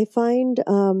I find,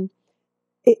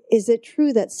 is it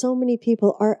true that so many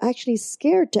people are actually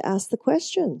scared to ask the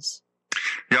questions?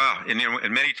 Yeah, and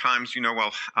many times,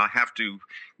 I have to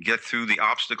get through the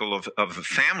obstacle of the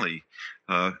family.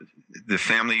 The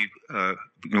family,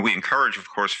 we encourage, of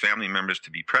course, family members to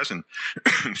be present.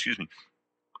 Excuse me.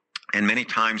 And many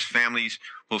times families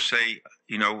will say,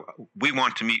 we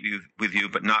want to meet with you,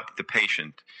 but not the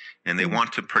patient. And they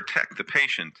want to protect the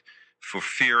patient for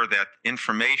fear that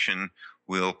information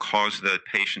will cause the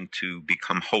patient to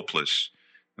become hopeless.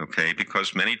 Okay,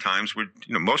 because many times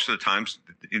most of the times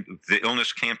the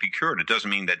illness can't be cured. It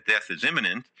doesn't mean that death is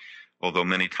imminent, although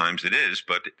many times it is,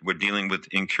 but we're dealing with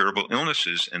incurable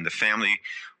illnesses, and the family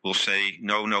will say,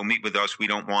 no, meet with us. We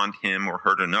don't want him or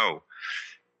her to know.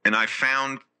 And I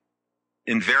found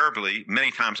invariably, many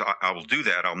times I will do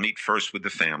that. I'll meet first with the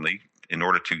family in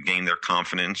order to gain their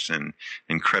confidence and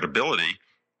credibility.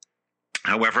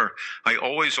 However, I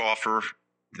always offer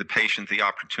the patient the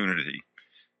opportunity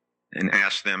and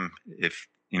ask them if,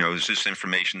 is this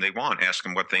information they want? Ask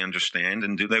them what they understand,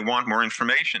 and do they want more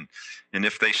information? And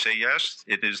if they say yes,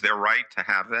 it is their right to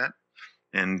have that,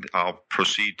 and I'll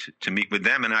proceed to meet with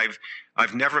them. And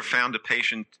I've never found a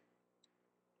patient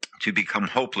to become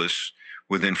hopeless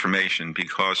with information,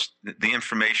 because the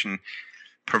information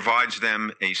provides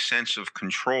them a sense of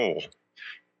control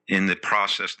in the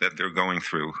process that they're going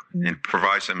through, and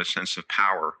provides them a sense of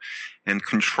power. And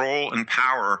control and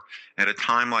power at a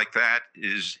time like that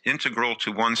is integral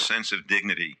to one's sense of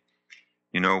dignity.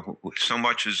 So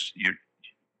much as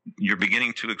you're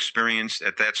beginning to experience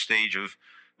at that stage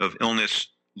of illness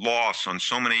loss on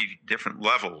so many different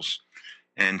levels,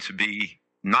 and to be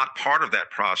not part of that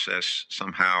process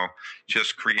somehow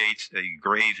just creates a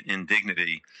grave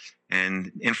indignity.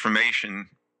 And information,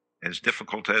 as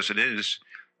difficult as it is,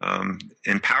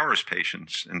 empowers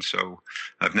patients. And so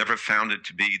I've never found it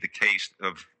to be the case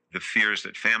of the fears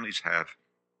that families have,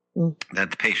 that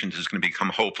the patient is going to become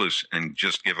hopeless and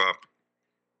just give up.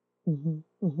 Mm-hmm,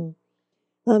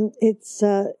 mm-hmm.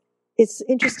 It's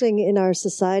interesting in our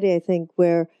society, I think,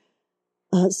 where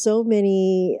so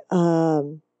many,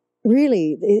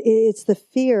 really, it's the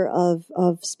fear of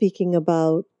speaking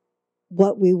about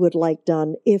what we would like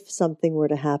done if something were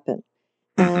to happen.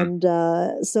 And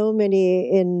so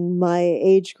many in my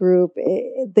age group,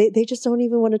 they just don't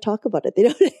even want to talk about it. They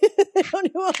don't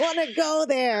even want to go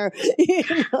there.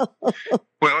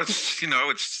 Well,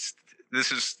 it's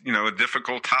this is, a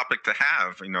difficult topic to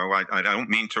have. I don't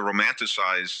mean to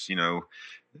romanticize,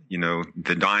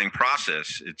 the dying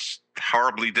process. It's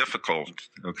horribly difficult.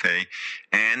 Okay.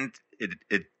 And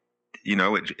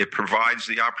it provides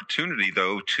the opportunity,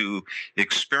 though, to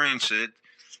experience it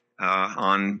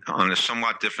on a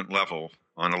somewhat different level,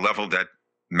 on a level that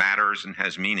matters and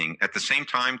has meaning. At the same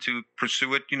time, to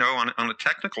pursue it, on a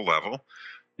technical level,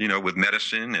 with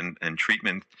medicine and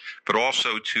treatment, but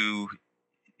also to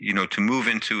move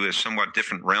into a somewhat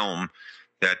different realm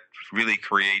that really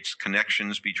creates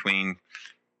connections between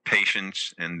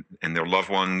patients and their loved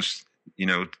ones,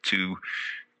 to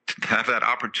have that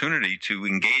opportunity to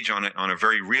engage on it on a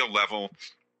very real level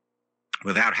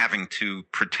without having to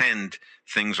pretend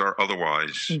things are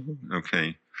otherwise. Mm-hmm.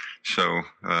 Okay. So,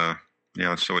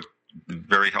 so it's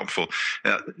very helpful.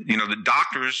 The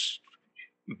doctors,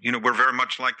 we're very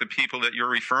much like the people that you're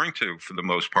referring to for the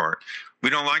most part. We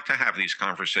don't like to have these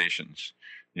conversations,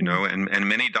 and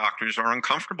many doctors are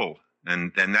uncomfortable.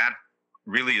 And that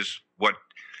really is what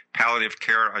palliative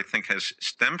care, I think, has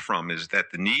stemmed from, is that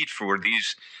the need for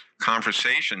these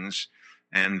conversations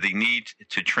and the need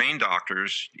to train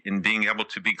doctors in being able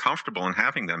to be comfortable in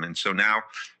having them. And so now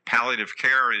palliative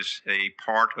care is a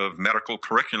part of medical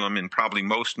curriculum in probably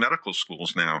most medical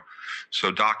schools now.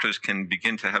 So doctors can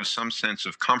begin to have some sense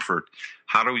of comfort.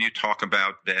 How do you talk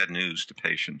about bad news to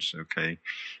patients? Okay.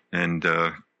 And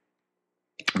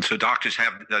so doctors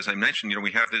have, as I mentioned,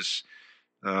 we have this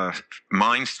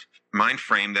mind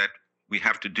frame that we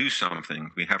have to do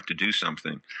something. We have to do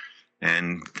something.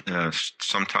 And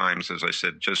sometimes, as I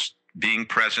said, just being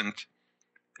present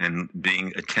and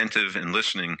being attentive and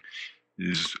listening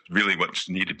is really what's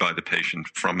needed by the patient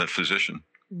from a physician.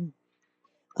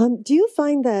 Do you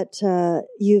find that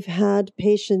you've had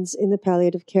patients in the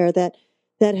palliative care that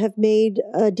have made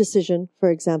a decision,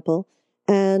 for example,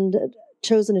 and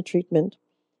chosen a treatment,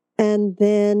 and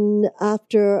then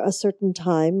after a certain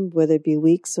time, whether it be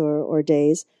weeks or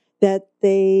days, that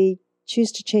they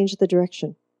choose to change the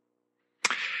direction?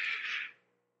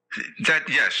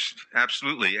 Yes,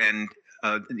 absolutely. And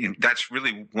that's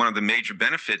really one of the major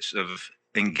benefits of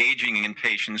engaging in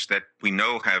patients that we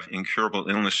know have incurable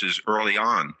illnesses early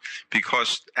on,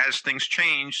 because as things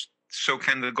change, so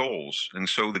can the goals. And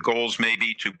so the goals may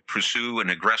be to pursue an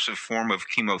aggressive form of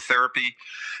chemotherapy,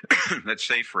 let's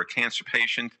say for a cancer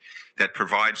patient, that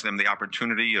provides them the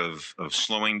opportunity of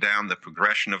slowing down the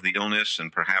progression of the illness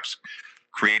and perhaps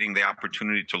creating the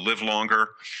opportunity to live longer.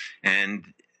 And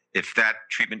if that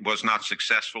treatment was not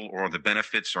successful or the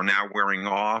benefits are now wearing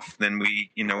off, then we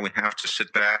have to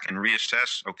sit back and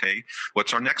reassess, okay,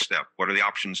 what's our next step? What are the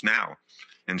options now?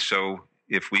 And so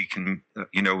if we can,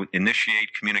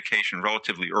 initiate communication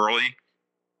relatively early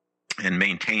and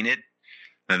maintain it,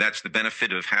 that's the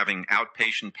benefit of having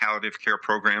outpatient palliative care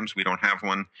programs. We don't have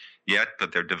one yet,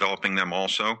 but they're developing them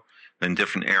also in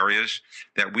different areas,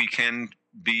 that we can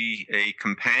be a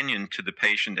companion to the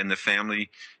patient and the family,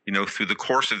 through the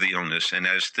course of the illness. And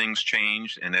as things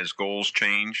change and as goals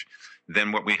change,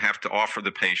 then what we have to offer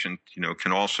the patient,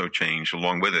 can also change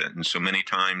along with it. And so many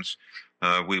times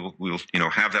we'll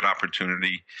have that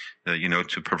opportunity,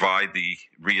 to provide the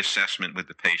reassessment with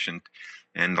the patient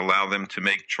and allow them to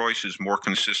make choices more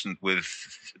consistent with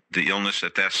the illness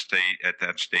at that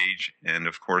stage, and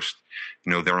of course,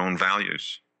 their own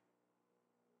values.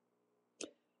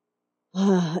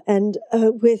 And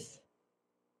with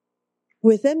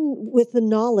the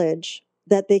knowledge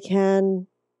that they can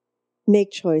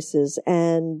make choices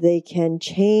and they can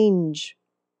change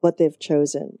what they've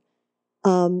chosen,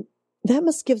 that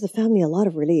must give the family a lot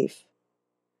of relief.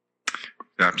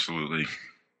 Absolutely.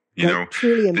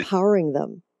 Truly empowering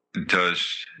them. It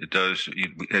does.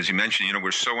 As you mentioned,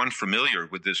 we're so unfamiliar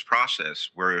with this process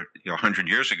where, 100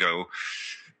 years ago,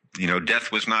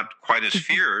 death was not quite as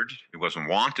feared. It wasn't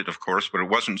wanted, of course, but it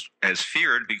wasn't as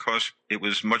feared because it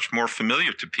was much more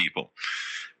familiar to people.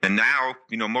 And now,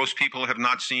 most people have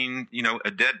not seen,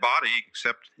 a dead body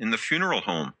except in the funeral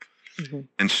home. Mm-hmm.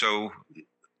 And so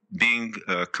being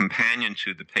a companion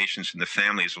to the patients and the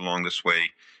families along this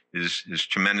way is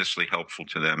tremendously helpful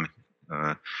to them.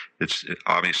 It's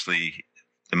obviously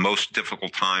the most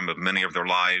difficult time of many of their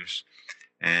lives,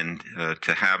 and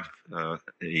to have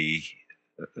a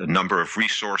number of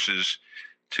resources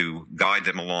to guide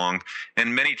them along.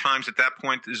 And many times at that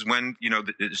point is when,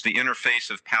 is the interface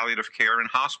of palliative care and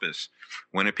hospice,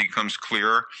 when it becomes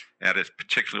clear at a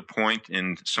particular point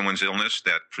in someone's illness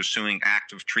that pursuing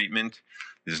active treatment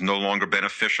is no longer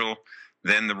beneficial.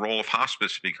 then the role of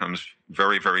hospice becomes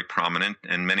very, very prominent,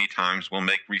 and many times we'll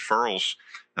make referrals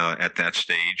at that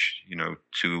stage,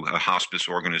 to a hospice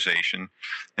organization,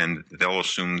 and they'll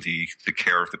assume the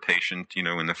care of the patient,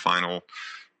 in the final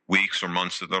weeks or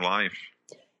months of their life.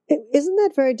 Isn't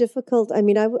that very difficult? I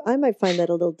mean, I might find that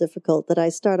a little difficult, that I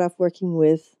start off working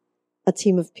with a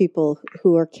team of people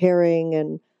who are caring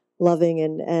and loving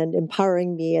and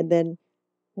empowering me, and then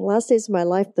the last days of my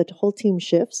life, the whole team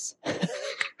shifts.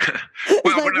 It's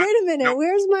like, wait a minute,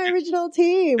 where's my original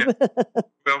team?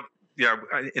 Well, yeah,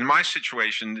 in my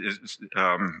situation,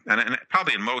 and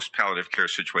probably in most palliative care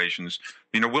situations,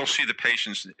 we'll see the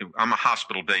patients. I'm a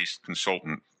hospital-based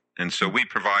consultant, and so we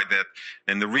provide that,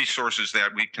 and the resources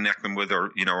that we connect them with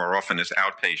are often as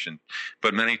outpatient.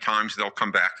 But many times they'll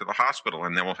come back to the hospital,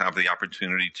 and then we'll have the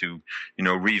opportunity to,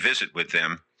 revisit with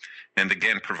them, and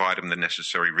again provide them the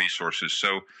necessary resources.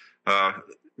 So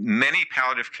many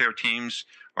palliative care teams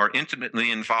are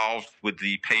intimately involved with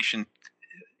the patient,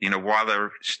 while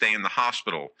they're staying in the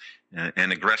hospital,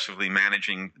 and aggressively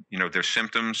managing, their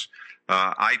symptoms.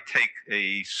 I take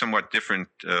a somewhat different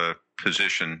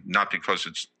position, not because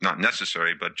it's not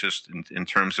necessary, but just in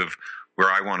terms of where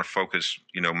I want to focus,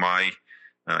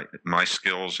 my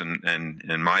skills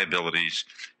and my abilities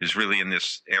is really in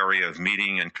this area of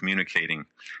meeting and communicating.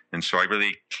 And so I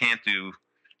really can't do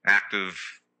active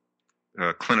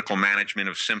clinical management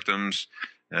of symptoms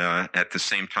at the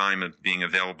same time of being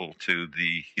available to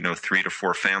the 3 to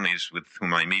 4 families with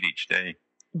whom I meet each day.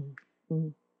 Mm-hmm.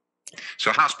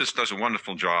 So hospice does a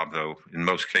wonderful job, though, in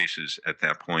most cases at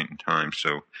that point in time.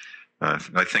 So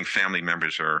I think family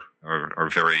members are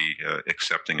very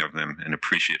accepting of them and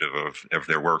appreciative of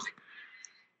their work.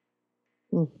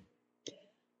 Well,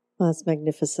 that's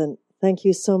magnificent. Thank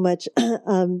you so much.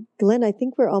 Glenn, I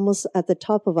think we're almost at the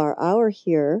top of our hour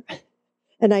here.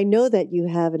 And I know that you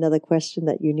have another question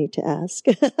that you need to ask.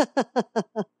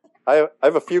 I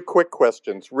have a few quick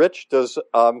questions. Rich, does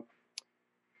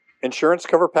insurance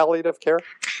cover palliative care?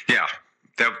 Yeah.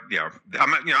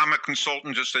 I'm a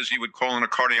consultant, just as you would call in a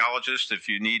cardiologist. If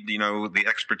you need, the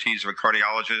expertise of a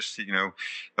cardiologist,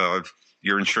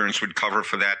 your insurance would cover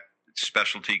for that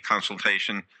specialty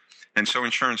consultation. And so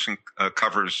insurance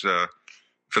covers,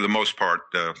 for the most part,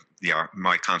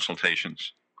 my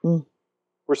consultations. Mm.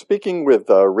 We're speaking with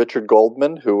Richard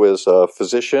Goldman, who is a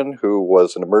physician who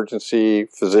was an emergency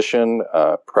physician,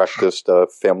 practiced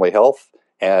family health,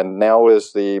 and now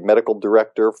is the medical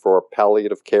director for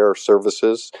palliative care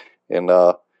services in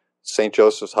St.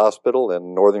 Joseph's Hospital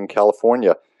in Northern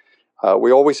California.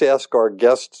 We always ask our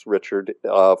guests, Richard,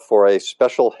 for a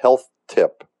special health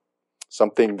tip,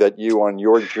 something that you on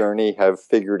your journey have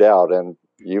figured out. And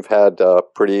you've had a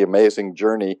pretty amazing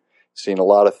journey, seen a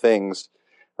lot of things.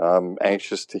 I'm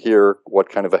anxious to hear what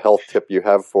kind of a health tip you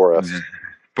have for us.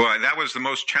 Boy, that was the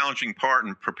most challenging part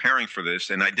in preparing for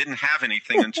this. And I didn't have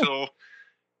anything until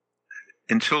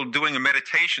doing a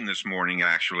meditation this morning,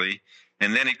 actually.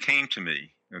 And then it came to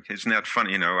me. Okay, isn't that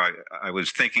funny? I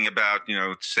was thinking about,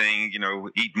 saying,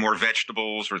 eat more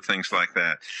vegetables or things like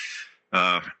that.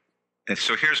 And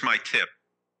so here's my tip.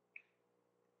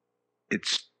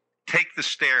 It's take the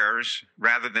stairs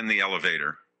rather than the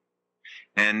elevator.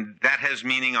 And that has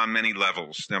meaning on many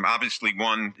levels. Now, obviously,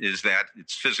 one is that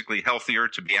it's physically healthier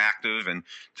to be active and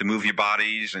to move your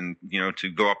bodies and,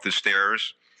 to go up the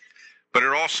stairs. But it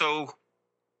also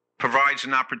provides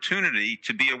an opportunity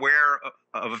to be aware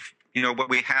of, what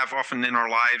we have often in our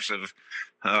lives of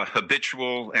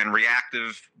habitual and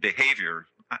reactive behavior,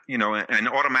 an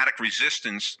automatic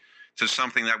resistance to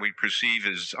something that we perceive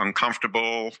as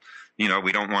uncomfortable,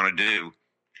 we don't want to do.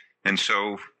 And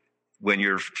so when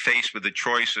you're faced with the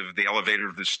choice of the elevator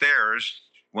or the stairs,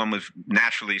 one would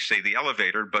naturally say the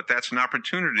elevator, but that's an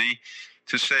opportunity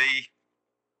to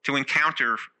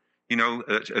encounter,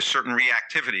 a certain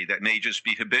reactivity that may just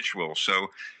be habitual. So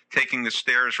taking the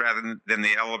stairs rather than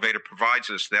the elevator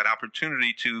provides us that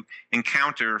opportunity to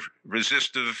encounter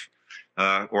resistive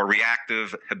or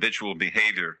reactive habitual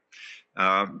behavior.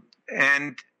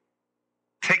 And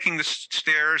taking the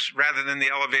stairs rather than the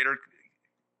elevator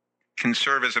can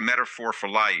serve as a metaphor for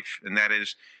life, and that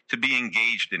is to be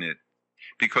engaged in it.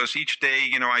 Because each day,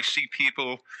 I see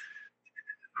people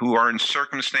who are in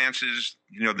circumstances,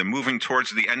 they're moving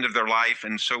towards the end of their life,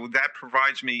 and so that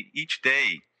provides me each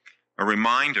day a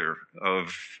reminder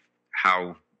of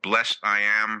how blessed I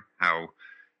am, how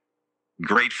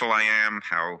grateful I am,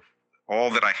 how all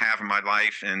that I have in my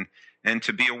life, and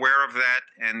to be aware of that,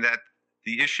 and that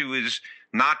the issue is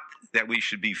not that we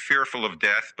should be fearful of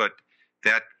death, but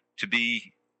that to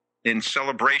be in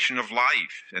celebration of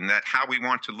life, and that how we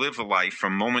want to live a life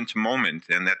from moment to moment,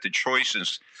 and that the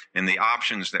choices and the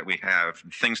options that we have,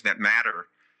 things that matter,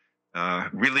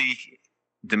 really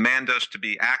demand us to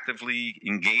be actively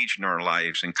engaged in our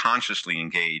lives and consciously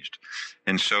engaged.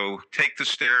 And so take the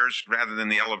stairs rather than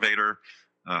the elevator,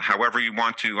 however you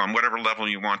want to, on whatever level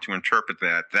you want to interpret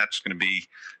that. That's going to be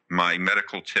my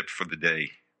medical tip for the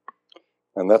day.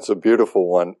 And that's a beautiful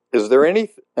one. Is there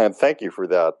and thank you for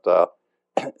that.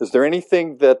 Is there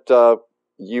anything that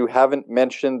you haven't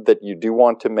mentioned that you do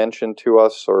want to mention to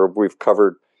us, or we've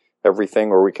covered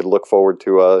everything, or we could look forward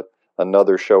to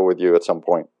another show with you at some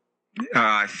point?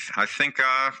 I think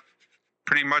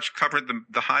pretty much covered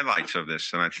the highlights of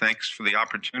this, and thanks for the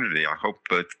opportunity. I hope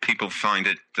people find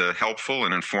it helpful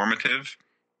and informative.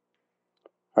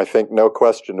 I think no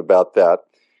question about that.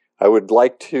 I would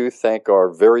like to thank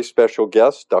our very special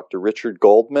guest, Dr. Richard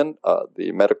Goldman,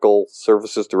 the Medical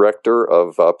Services Director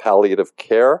of Palliative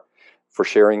Care, for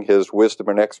sharing his wisdom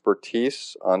and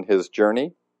expertise on his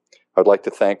journey. I'd like to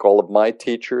thank all of my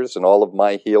teachers and all of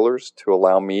my healers to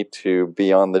allow me to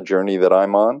be on the journey that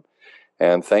I'm on.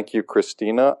 And thank you,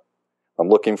 Christina. I'm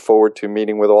looking forward to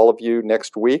meeting with all of you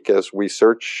next week as we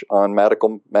search on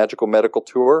Magical Medical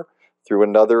Tour through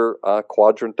another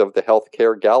quadrant of the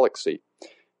healthcare galaxy.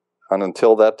 And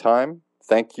until that time,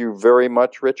 thank you very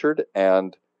much, Richard,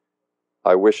 and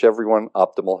I wish everyone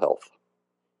optimal health.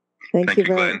 Thank you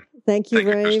Thank you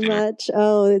very much.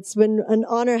 Oh, it's been an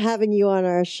honor having you on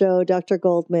our show, Dr.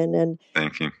 Goldman, and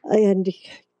thank you. And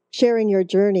sharing your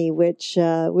journey, which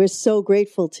we're so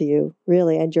grateful to you,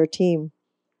 really, and your team.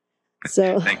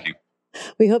 So thank you.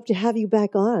 We hope to have you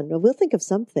back on. We'll think of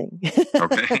something.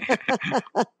 Okay.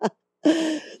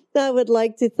 I would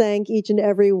like to thank each and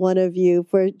every one of you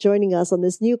for joining us on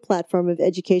this new platform of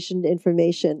education and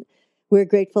information. We're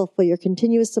grateful for your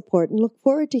continuous support and look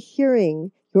forward to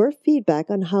hearing your feedback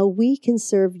on how we can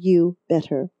serve you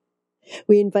better.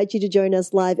 We invite you to join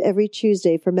us live every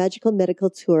Tuesday for Magical Medical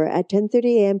Tour at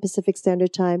 10:30 a.m. Pacific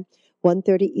Standard Time,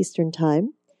 1:30 Eastern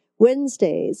Time.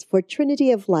 Wednesdays for Trinity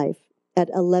of Life at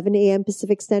 11 a.m.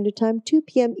 Pacific Standard Time, 2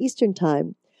 p.m. Eastern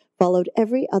Time, followed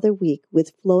every other week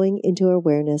with Flowing into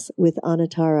Awareness with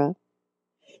Anatara.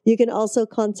 You can also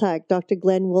contact Dr.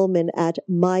 Glenn Woolman at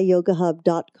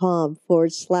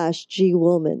myyogahub.com/G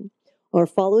Woolman or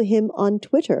follow him on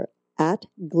Twitter at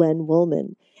Glenn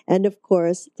Woolman. And of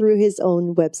course, through his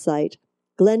own website,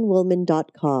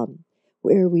 glennwoolman.com,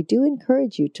 where we do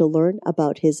encourage you to learn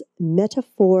about his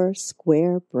Metaphor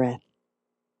Square Breath.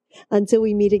 Until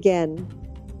we meet again,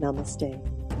 namaste.